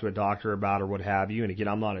you talk to a doctor about or what have you. And again,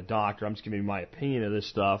 I'm not a doctor, I'm just giving you my opinion of this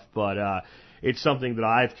stuff, but it's something that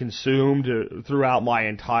I've consumed throughout my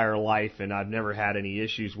entire life, and I've never had any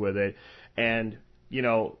issues with it. And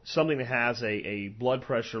something that has a blood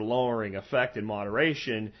pressure lowering effect in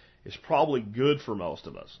moderation is probably good for most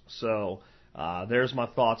of us. So there's my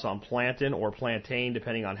thoughts on plantain or plantain,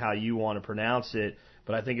 depending on how you want to pronounce it,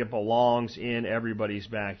 but I think it belongs in everybody's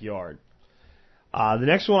backyard. The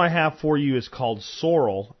next one I have for you is called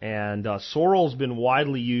sorrel, and sorrel has been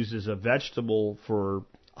widely used as a vegetable for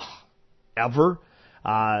ever,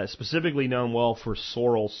 specifically known well for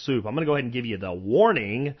sorrel soup. I'm going to go ahead and give you the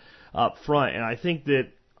warning up front, and I think that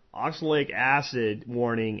oxalic acid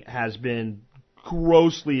warning has been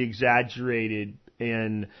grossly exaggerated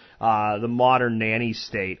in the modern nanny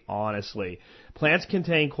state, honestly. Plants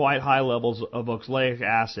contain quite high levels of oxalic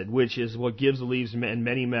acid, which is what gives the leaves and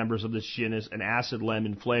many members of this genus an acid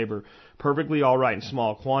lemon flavor. Perfectly all right in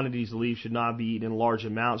small quantities, the leaves should not be eaten in large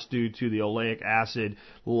amounts due to the oleic acid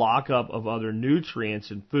lockup of other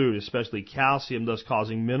nutrients in food, especially calcium, thus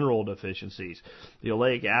causing mineral deficiencies. The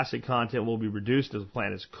oleic acid content will be reduced as the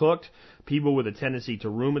plant is cooked. People with a tendency to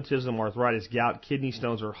rheumatism, arthritis, gout, kidney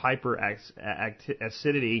stones, or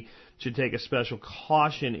hyperacidity should take a special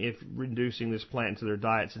caution if reducing this plant into their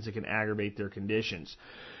diet, since it can aggravate their conditions.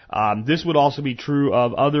 This would also be true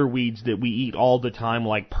of other weeds that we eat all the time,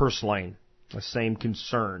 like purslane. The same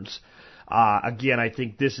concerns. Again, I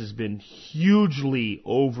think this has been hugely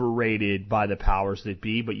overrated by the powers that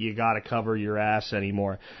be, but you got to cover your ass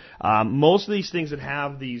anymore. Most of these things that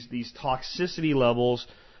have these toxicity levels,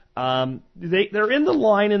 they're in the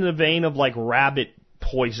line in the vein of like rabbit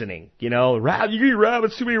poisoning. You know, you eat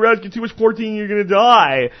rabbits, too many rabbits, get too much protein, you're going to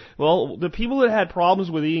die. Well, the people that had problems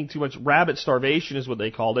with eating too much, rabbit starvation is what they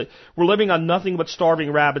called it, were living on nothing but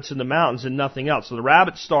starving rabbits in the mountains and nothing else. So the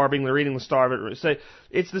rabbit's starving, they're eating the starving.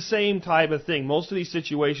 It's the same type of thing. Most of these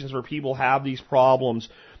situations where people have these problems,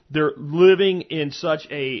 they're living in such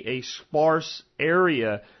a sparse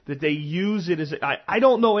area that they use it as I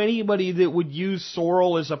don't know anybody that would use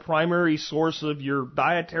sorrel as a primary source of your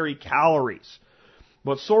dietary calories.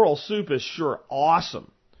 But sorrel soup is sure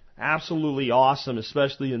awesome. Absolutely awesome,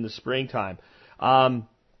 especially in the springtime. And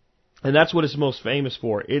that's what it's most famous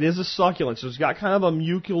for. It is a succulent, so it's got kind of a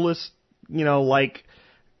muculus, like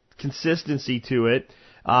consistency to it.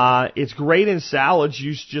 It's great in salads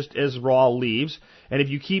used just as raw leaves. And if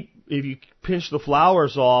you pinch the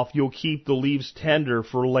flowers off, you'll keep the leaves tender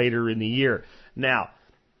for later in the year. Now,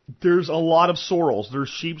 there's a lot of sorrels. There's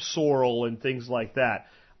sheep sorrel and things like that.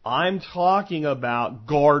 I'm talking about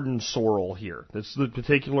garden sorrel here. That's the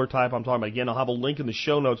particular type I'm talking about. Again, I'll have a link in the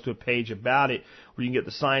show notes to a page about it where you can get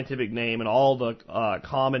the scientific name and all the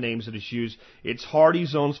common names that it's used. It's hardy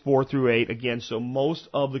zones 4 through 8. Again, so most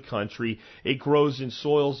of the country, it grows in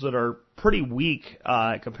soils that are pretty weak,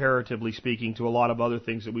 comparatively speaking, to a lot of other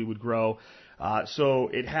things that we would grow. So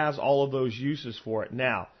it has all of those uses for it.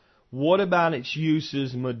 Now, what about its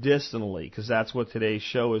uses medicinally? Because that's what today's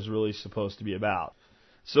show is really supposed to be about.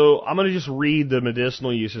 So I'm going to just read the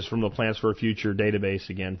medicinal uses from the Plants for a Future database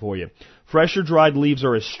again for you. Fresh or dried leaves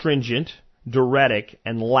are astringent, diuretic,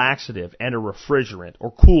 and laxative, and a refrigerant,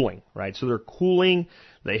 or cooling, right? So they're cooling,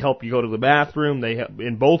 they help you go to the bathroom, they help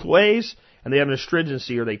in both ways, and they have an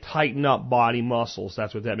astringency, or they tighten up body muscles.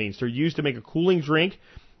 That's what that means. They're used to make a cooling drink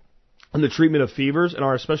in the treatment of fevers, and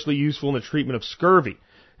are especially useful in the treatment of scurvy.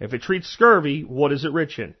 If it treats scurvy, what is it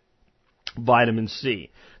rich in? Vitamin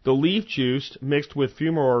C. The leaf juice mixed with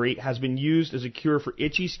fumarate has been used as a cure for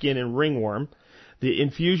itchy skin and ringworm. The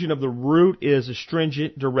infusion of the root is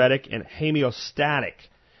astringent, diuretic, and homeostatic.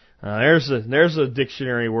 There's a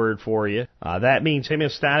dictionary word for you. That means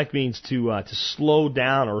homeostatic means to slow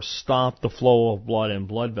down or stop the flow of blood in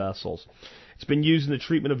blood vessels. It's been used in the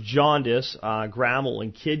treatment of jaundice, grammel,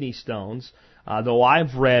 and kidney stones. Though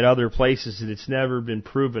I've read other places that it's never been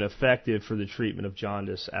proven effective for the treatment of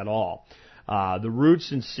jaundice at all. The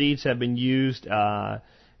roots and seeds have been used to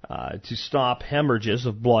stop hemorrhages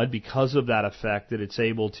of blood because of that effect, that it's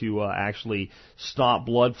able to actually stop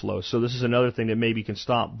blood flow. So this is another thing that maybe can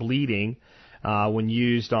stop bleeding when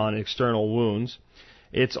used on external wounds.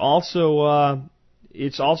 It's also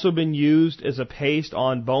been used as a paste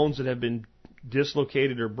on bones that have been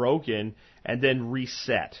dislocated or broken and then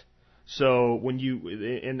reset. So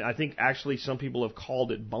and I think actually some people have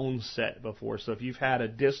called it bone set before. So if you've had a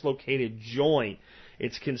dislocated joint,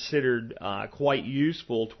 it's considered quite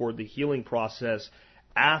useful toward the healing process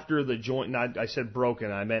after the joint. Now, I said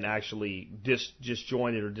broken, I meant actually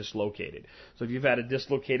disjointed or dislocated. So if you've had a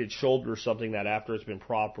dislocated shoulder or something, that after it's been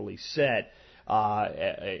properly set,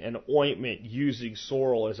 an ointment using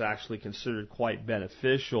sorrel is actually considered quite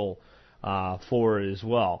beneficial for it as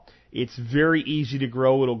well. It's very easy to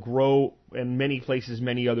grow. It'll grow in many places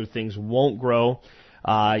many other things won't grow.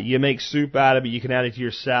 You make soup out of it. You can add it to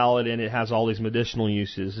your salad, and it has all these medicinal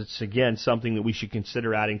uses. It's, again, something that we should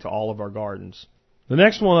consider adding to all of our gardens. The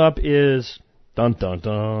next one up is,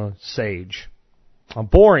 sage. A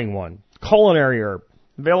boring one. Culinary herb.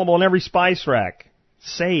 Available in every spice rack.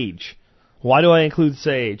 Sage. Why do I include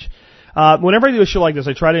sage? Whenever I do a show like this,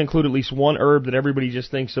 I try to include at least one herb that everybody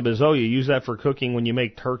just thinks of as, you use that for cooking when you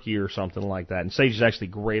make turkey or something like that. And sage is actually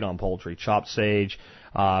great on poultry. Chopped sage,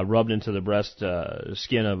 rubbed into the breast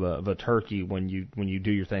skin of a turkey when you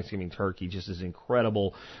do your Thanksgiving turkey, just is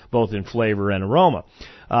incredible, both in flavor and aroma.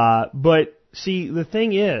 But see, the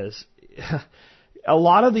thing is, a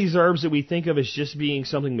lot of these herbs that we think of as just being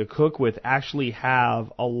something to cook with actually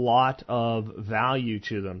have a lot of value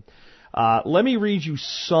to them. Let me read you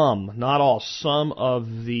some, not all, some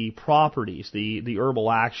of the properties, the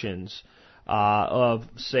herbal actions of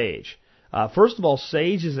sage. First of all,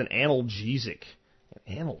 sage is an analgesic.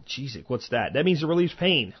 Analgesic, what's that? That means it relieves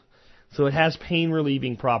pain. So it has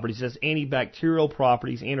pain-relieving properties. It has antibacterial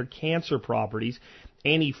properties, anti-cancer properties,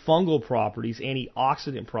 antifungal properties,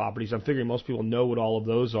 antioxidant properties. I'm figuring most people know what all of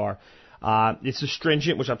those are. It's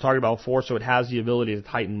astringent, which I've talked about before, so it has the ability to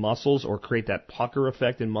tighten muscles or create that pucker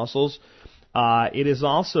effect in muscles. It is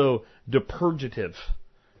also depurgative,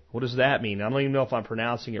 What does that mean? I don't even know if I'm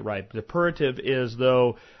pronouncing it right. Depurative is,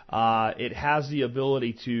 though, it has the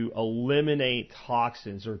ability to eliminate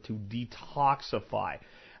toxins or to detoxify,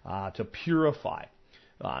 to purify.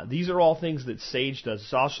 These are all things that sage does.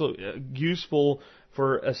 It's also useful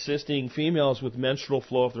for assisting females with menstrual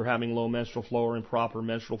flow if they're having low menstrual flow or improper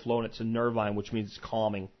menstrual flow, and it's a nervine, which means it's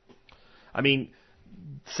calming. I mean,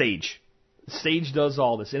 sage. Sage does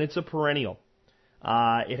all this, and it's a perennial.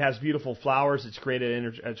 It has beautiful flowers. It's great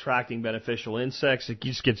at attracting beneficial insects. It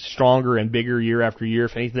just gets stronger and bigger year after year.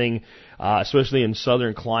 If anything, especially in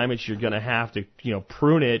southern climates, you're going to have to,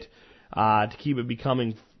 prune it to keep it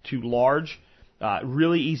becoming too large.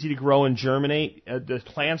 Really easy to grow and germinate. The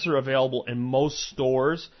plants are available in most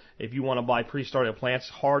stores if you want to buy pre-started plants.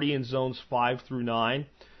 Hardy in zones 5 through 9.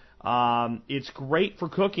 It's great for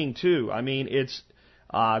cooking too. I mean, it's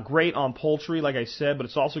great on poultry, like I said, but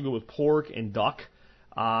it's also good with pork and duck.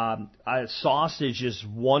 Sausage is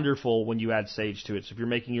wonderful when you add sage to it. So if you're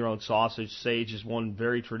making your own sausage, sage is one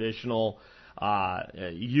very traditional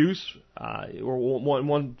use, or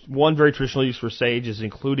one very traditional use for sage is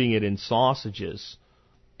including it in sausages.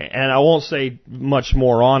 And I won't say much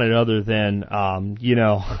more on it other than,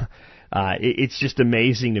 it's just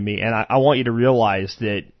amazing to me. And I want you to realize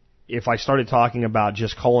that if I started talking about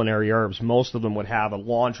just culinary herbs, most of them would have a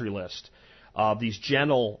laundry list of these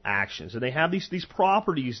gentle actions. And they have these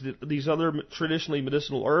properties that these other traditionally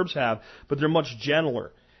medicinal herbs have, but they're much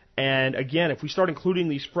gentler. And again, if we start including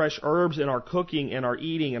these fresh herbs in our cooking and our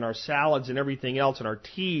eating and our salads and everything else and our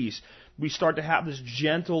teas, we start to have this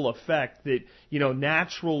gentle effect that,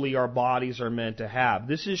 naturally our bodies are meant to have.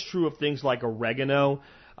 This is true of things like oregano.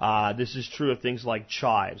 This is true of things like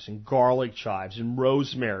chives and garlic chives and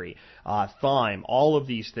rosemary, thyme. All of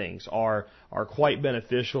these things are quite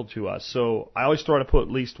beneficial to us. So I always try to put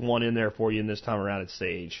at least one in there for you, and this time around it's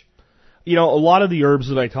sage. A lot of the herbs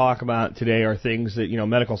that I talk about today are things that,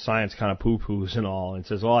 medical science kind of poo-poos and all, and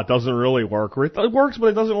says, it doesn't really work. Or it works, but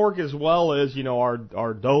it doesn't work as well as,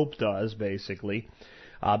 our dope does, basically,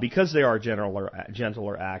 because they are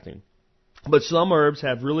gentler acting. But some herbs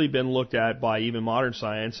have really been looked at by even modern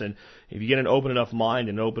science, and if you get an open enough mind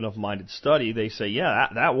and open enough minded study, they say,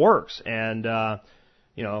 that works. And,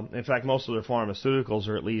 in fact, most of their pharmaceuticals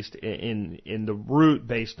are at least in the root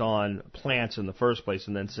based on plants in the first place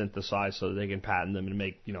and then synthesized so that they can patent them and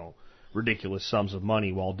make, ridiculous sums of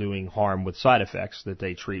money while doing harm with side effects that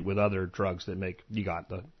they treat with other drugs that make, you got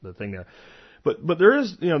the thing there. But there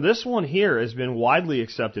is, this one here has been widely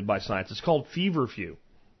accepted by science. It's called feverfew.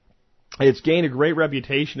 It's gained a great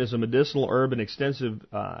reputation as a medicinal herb, and extensive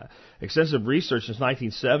research since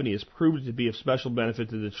 1970 has proved it to be of special benefit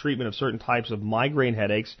to the treatment of certain types of migraine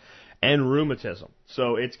headaches and rheumatism.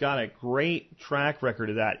 So it's got a great track record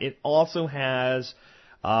of that. It also has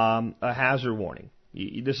a hazard warning.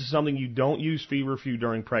 This is something you don't use feverfew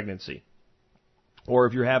during pregnancy, or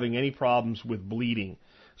if you're having any problems with bleeding.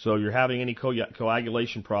 So you're having any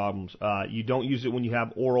coagulation problems. You don't use it when you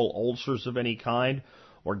have oral ulcers of any kind,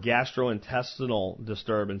 or gastrointestinal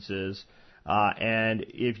disturbances, and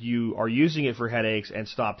if you are using it for headaches and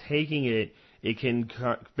stop taking it, it can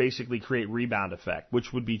basically create rebound effect,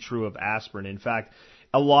 which would be true of aspirin. In fact,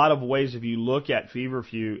 a lot of ways, if you look at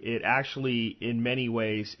feverfew, it actually, in many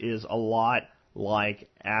ways, is a lot like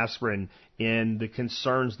aspirin in the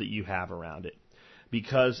concerns that you have around it,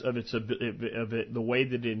 because of the way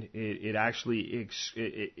that it actually,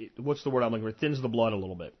 what's the word I'm looking for? It thins the blood a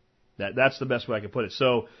little bit. That's the best way I can put it.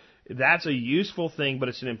 So that's a useful thing, but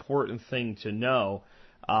it's an important thing to know.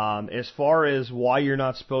 As far as why you're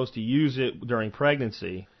not supposed to use it during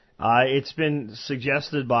pregnancy, it's been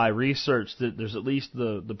suggested by research that there's at least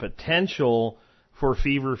the potential for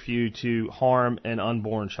feverfew to harm an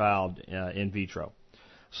unborn child in vitro.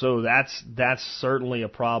 So that's certainly a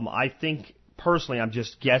problem. I think, personally, I'm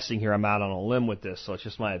just guessing here, I'm out on a limb with this, so it's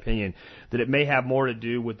just my opinion, that it may have more to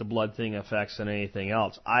do with the blood thinning effects than anything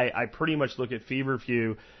else. I pretty much look at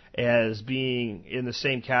feverfew as being in the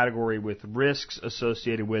same category with risks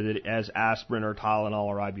associated with it as aspirin or Tylenol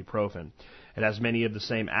or ibuprofen. It has many of the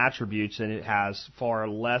same attributes, and it has far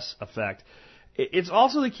less effect. It's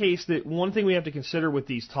also the case that one thing we have to consider with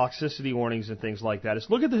these toxicity warnings and things like that is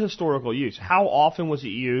look at the historical use. How often was it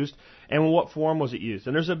used, and in what form was it used.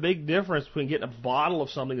 And there's a big difference between getting a bottle of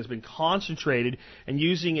something that's been concentrated and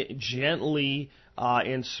using it gently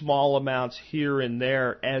in small amounts here and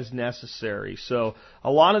there as necessary. So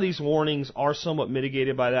a lot of these warnings are somewhat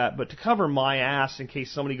mitigated by that. But to cover my ass in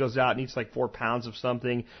case somebody goes out and eats like 4 pounds of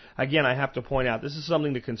something, again, I have to point out this is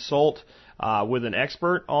something to consult with an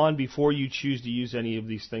expert on before you choose to use any of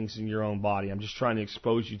these things in your own body. I'm just trying to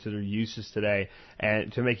expose you to their uses today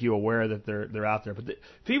and to make you aware that they're out there. But the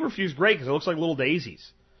feverfew is great because it looks like little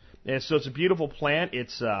daisies. And so it's a beautiful plant.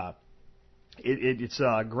 It's a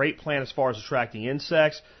great plant as far as attracting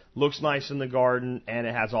insects, looks nice in the garden, and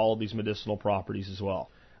it has all of these medicinal properties as well.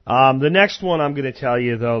 The next one I'm going to tell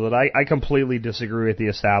you, though, that I completely disagree with the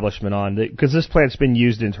establishment on, because this plant's been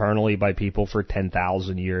used internally by people for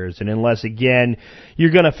 10,000 years, and unless, again,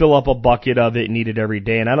 you're going to fill up a bucket of it and eat it every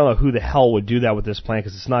day, and I don't know who the hell would do that with this plant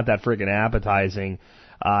because it's not that freaking appetizing,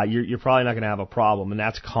 you're probably not going to have a problem, and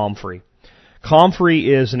that's comfrey.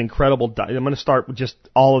 Comfrey is an incredible, I'm going to start with just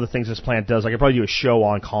all of the things this plant does. I could probably do a show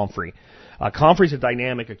on comfrey. Comfrey is a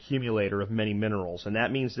dynamic accumulator of many minerals, and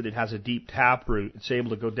that means that it has a deep taproot. It's able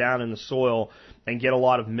to go down in the soil and get a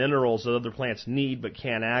lot of minerals that other plants need but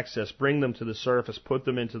can't access, bring them to the surface, put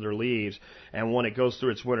them into their leaves, and when it goes through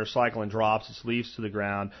its winter cycle and drops its leaves to the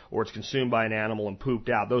ground, or it's consumed by an animal and pooped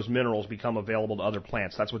out, those minerals become available to other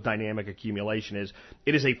plants. That's what dynamic accumulation is.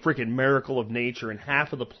 It is a freaking miracle of nature, and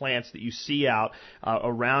half of the plants that you see out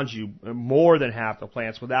around you, more than half the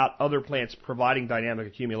plants, without other plants providing dynamic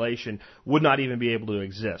accumulation, would not even be able to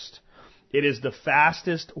exist. It is the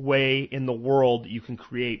fastest way in the world you can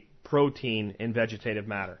create protein in vegetative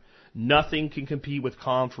matter. Nothing can compete with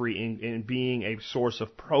comfrey in being a source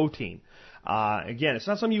of protein. Again, it's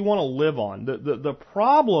not something you want to live on. The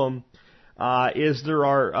problem is there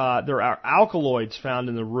are alkaloids found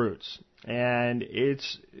in the roots, and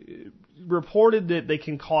it's reported that they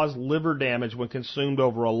can cause liver damage when consumed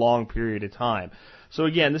over a long period of time. So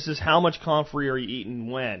again, this is how much comfrey are you eating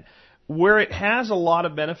when. Where it has a lot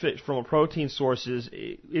of benefit from a protein source is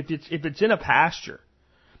if it's in a pasture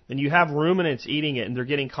and you have ruminants eating it and they're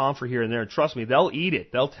getting comfrey here and there, and trust me, they'll eat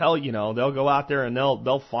it. They'll tell they'll go out there and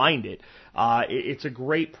they'll find it. It's a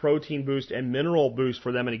great protein boost and mineral boost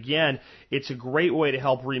for them. And again, it's a great way to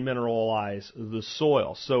help remineralize the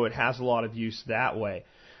soil. So it has a lot of use that way.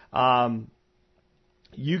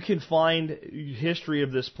 You can find history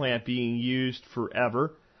of this plant being used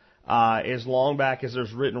forever. As long back as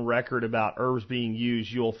there's written record about herbs being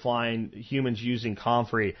used, you'll find humans using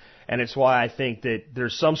comfrey. And it's why I think that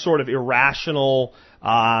there's some sort of irrational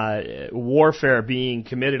warfare being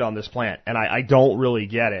committed on this plant. And I don't really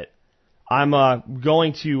get it. I'm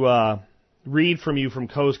going to read from you from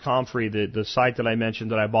Coe's Comfrey, the site that I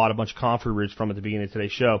mentioned that I bought a bunch of comfrey roots from at the beginning of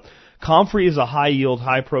today's show. Comfrey is a high-yield,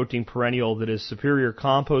 high-protein perennial that is superior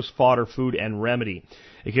compost, fodder, food, and remedy.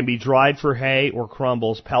 It can be dried for hay or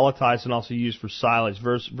crumbles, pelletized, and also used for silage.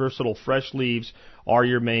 Versatile fresh leaves are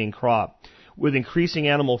your main crop. With increasing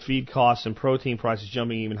animal feed costs and protein prices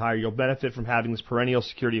jumping even higher, you'll benefit from having this perennial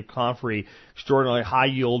security of comfrey, extraordinarily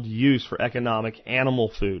high-yield use for economic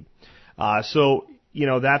animal food. So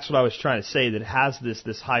that's what I was trying to say, that it has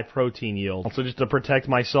this high protein yield. Also, just to protect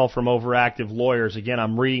myself from overactive lawyers, again,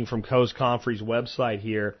 I'm reading from Coe's Comfrey's website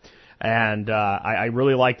here, and I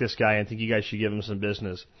really like this guy, and I think you guys should give him some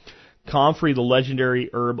business. Comfrey, the legendary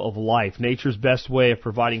herb of life, nature's best way of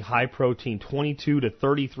providing high protein, 22 to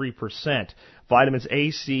 33%, vitamins A,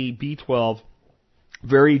 C, B12,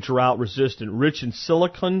 very drought resistant, rich in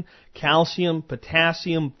silicon, calcium,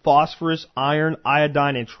 potassium, phosphorus, iron,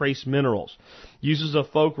 iodine, and trace minerals. Uses a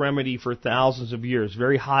folk remedy for thousands of years.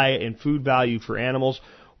 Very high in food value for animals.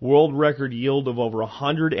 World record yield of over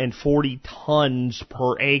 140 tons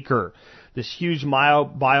per acre. This huge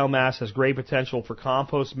biomass has great potential for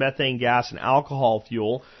compost, methane gas, and alcohol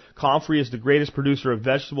fuel. Comfrey is the greatest producer of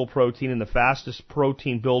vegetable protein and the fastest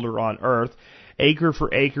protein builder on Earth. Acre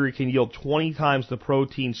for acre, it can yield 20 times the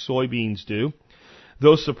protein soybeans do.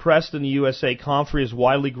 Though suppressed in the USA, comfrey is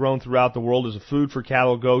widely grown throughout the world as a food for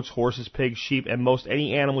cattle, goats, horses, pigs, sheep, and most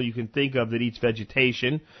any animal you can think of that eats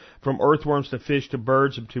vegetation. From earthworms to fish to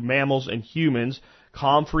birds to mammals and humans,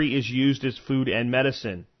 comfrey is used as food and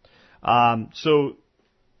medicine. That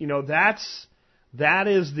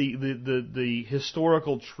is the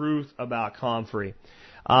historical truth about comfrey.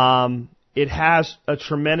 It has a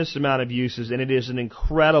tremendous amount of uses, and it is an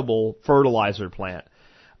incredible fertilizer plant.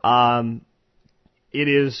 It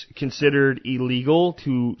is considered illegal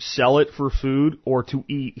to sell it for food or to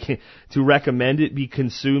eat, to recommend it be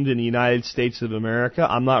consumed in the United States of America.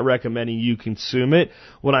 I'm not recommending you consume it.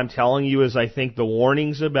 What I'm telling you is I think the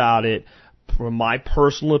warnings about it, from my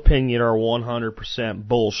personal opinion, are 100%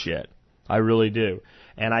 bullshit. I really do.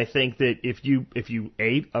 And I think that if you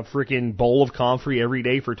ate a freaking bowl of comfrey every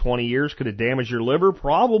day for 20 years, could it damage your liver?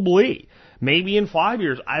 Probably. Maybe in 5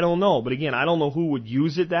 years. I don't know. But again, I don't know who would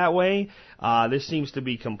use it that way. This seems to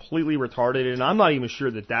be completely retarded, and I'm not even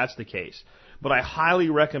sure that that's the case. But I highly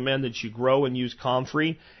recommend that you grow and use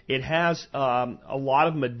comfrey. It has a lot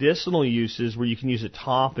of medicinal uses where you can use it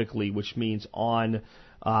topically, which means on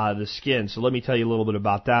the skin. So let me tell you a little bit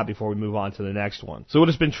about that before we move on to the next one. So what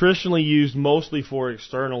it's been traditionally used mostly for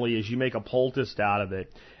externally is you make a poultice out of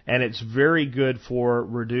it, and it's very good for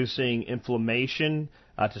reducing inflammation,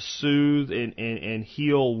 to soothe and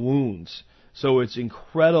heal wounds. So it's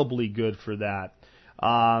incredibly good for that.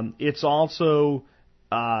 It's also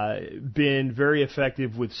been very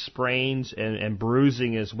effective with sprains and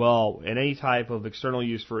bruising as well, and any type of external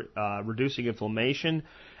use for reducing inflammation.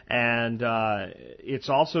 And it's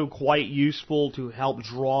also quite useful to help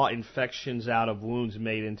draw infections out of wounds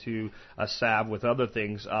made into a salve with other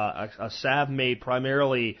things. A salve made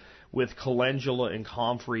primarily with calendula and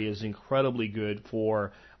comfrey is incredibly good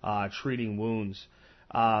for treating wounds.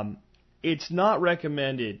 It's not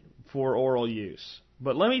recommended for oral use.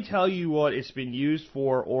 But let me tell you what it's been used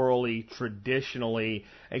for orally traditionally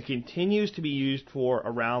and continues to be used for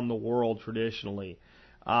around the world traditionally.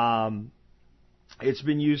 It's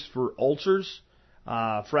been used for ulcers.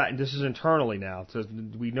 This is internally now. So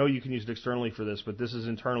we know you can use it externally for this, but this is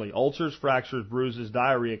internally. Ulcers, fractures, bruises,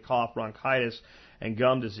 diarrhea, cough, bronchitis, and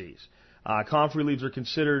gum disease. Comfrey leaves are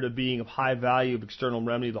considered as being of high value of external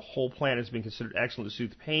remedy. The whole plant has been considered excellent to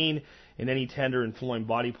soothe pain in any tender and flowing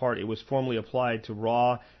body part. It was formerly applied to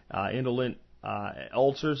raw, indolent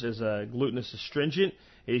ulcers as a glutinous astringent.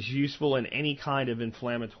 It is useful in any kind of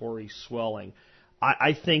inflammatory swelling.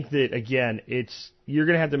 I think that, again, you're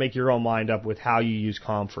going to have to make your own mind up with how you use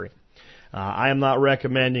comfrey. I am not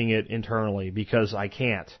recommending it internally because I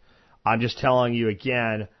can't. I'm just telling you,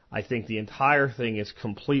 again, I think the entire thing is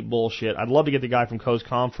complete bullshit. I'd love to get the guy from Coast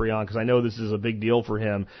Comfrey on because I know this is a big deal for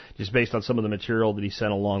him just based on some of the material that he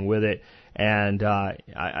sent along with it. And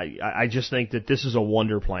I just think that this is a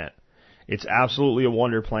wonder plant. It's absolutely a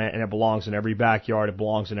wonder plant, and it belongs in every backyard. It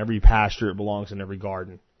belongs in every pasture. It belongs in every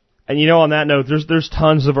garden. And on that note, there's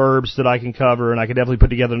tons of herbs that I can cover, and I could definitely put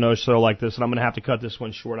together no show like this, and I'm going to have to cut this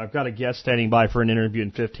one short. I've got a guest standing by for an interview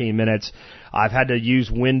in 15 minutes. I've had to use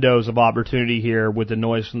windows of opportunity here with the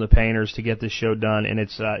noise from the painters to get this show done, and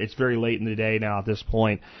it's very late in the day now at this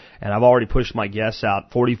point, and I've already pushed my guests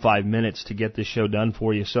out 45 minutes to get this show done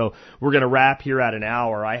for you. So we're going to wrap here at an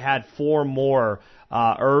hour. I had 4 more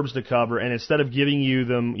herbs to cover, and instead of giving you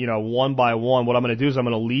them, one by one, what I'm going to do is I'm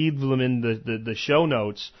going to leave them in the show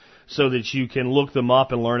notes so that you can look them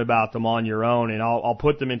up and learn about them on your own. And I'll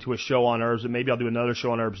put them into a show on herbs, and maybe I'll do another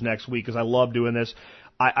show on herbs next week because I love doing this.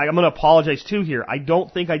 I'm going to apologize too here. I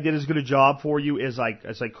don't think I did as good a job for you as I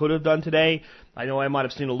could have done today. I know I might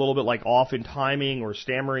have seemed a little bit like off in timing or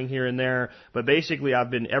stammering here and there, but basically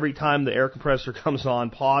I've been, every time the air compressor comes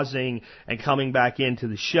on, pausing and coming back into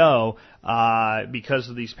the show because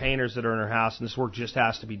of these painters that are in our house, and this work just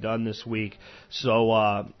has to be done this week. So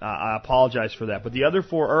I apologize for that. But the other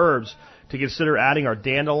 4 herbs to consider adding are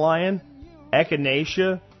dandelion,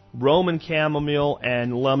 echinacea, Roman chamomile,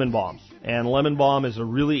 and lemon balm. And lemon balm is a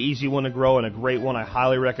really easy one to grow and a great one. I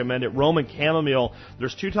highly recommend it. Roman chamomile,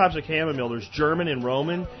 there's 2 types of chamomile. There's German and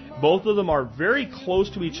Roman. Both of them are very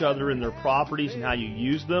close to each other in their properties and how you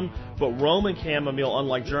use them. But Roman chamomile,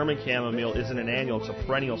 unlike German chamomile, isn't an annual. It's a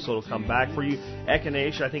perennial, so it'll come back for you.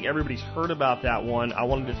 Echinacea, I think everybody's heard about that one. I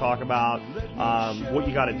wanted to talk about what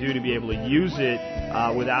you got to do to be able to use it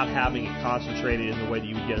without having it concentrated in the way that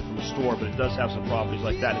you would get it from the store. But it does have some properties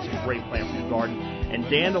like that. It's a great plant for your garden. And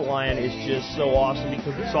dandelion is just so awesome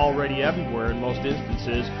because it's already everywhere in most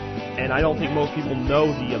instances. And I don't think most people know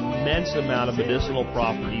the immense amount of medicinal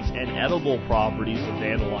properties and edible properties of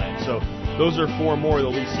dandelion. So those are 4 more.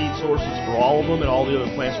 There'll be seed sources for all of them and all the other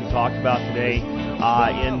plants we talked about today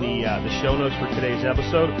in the show notes for today's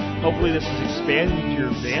episode. Hopefully this has expanded your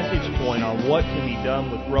vantage point on what can be done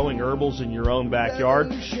with growing herbals in your own backyard.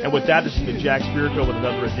 And with that, this has been Jack Spirko with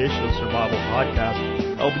another edition of Survival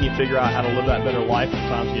Podcast, helping you figure out how to live that better life when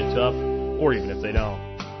times get tough, or even if they don't.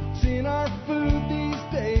 Seeing our food these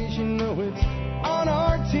days, it's on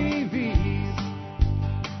our TVs.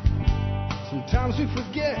 Sometimes we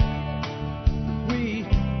forget we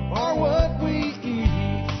are what we eat.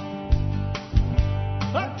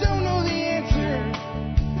 I don't know the answer.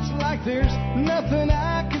 It's like there's nothing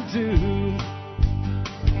I can do.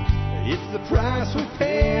 It's the price we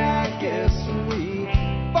pay, I guess, when we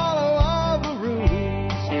follow all the rules.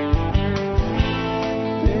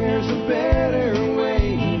 There's a better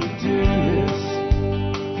way to do this.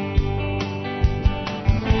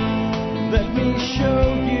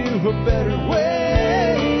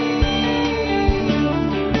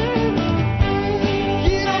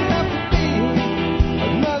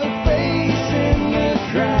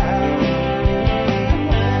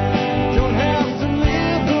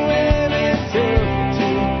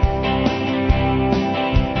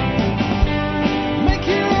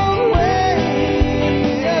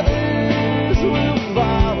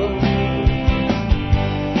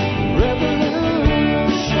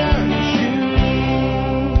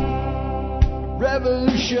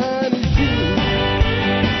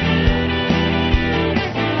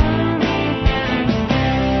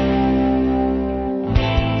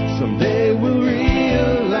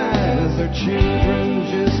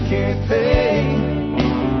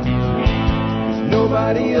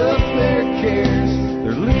 nobody up there cares.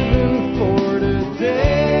 They're living for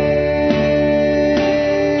today.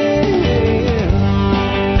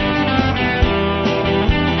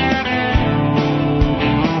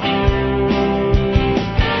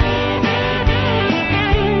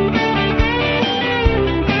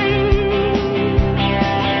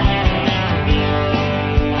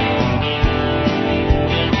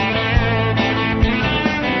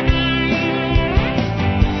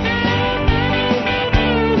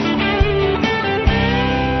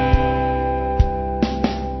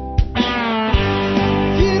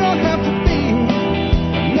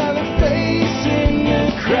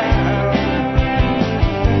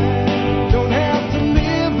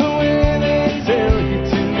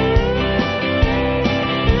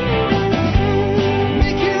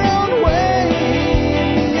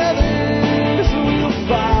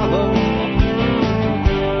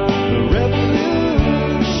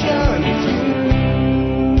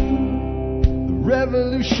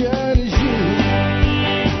 Revolution is you.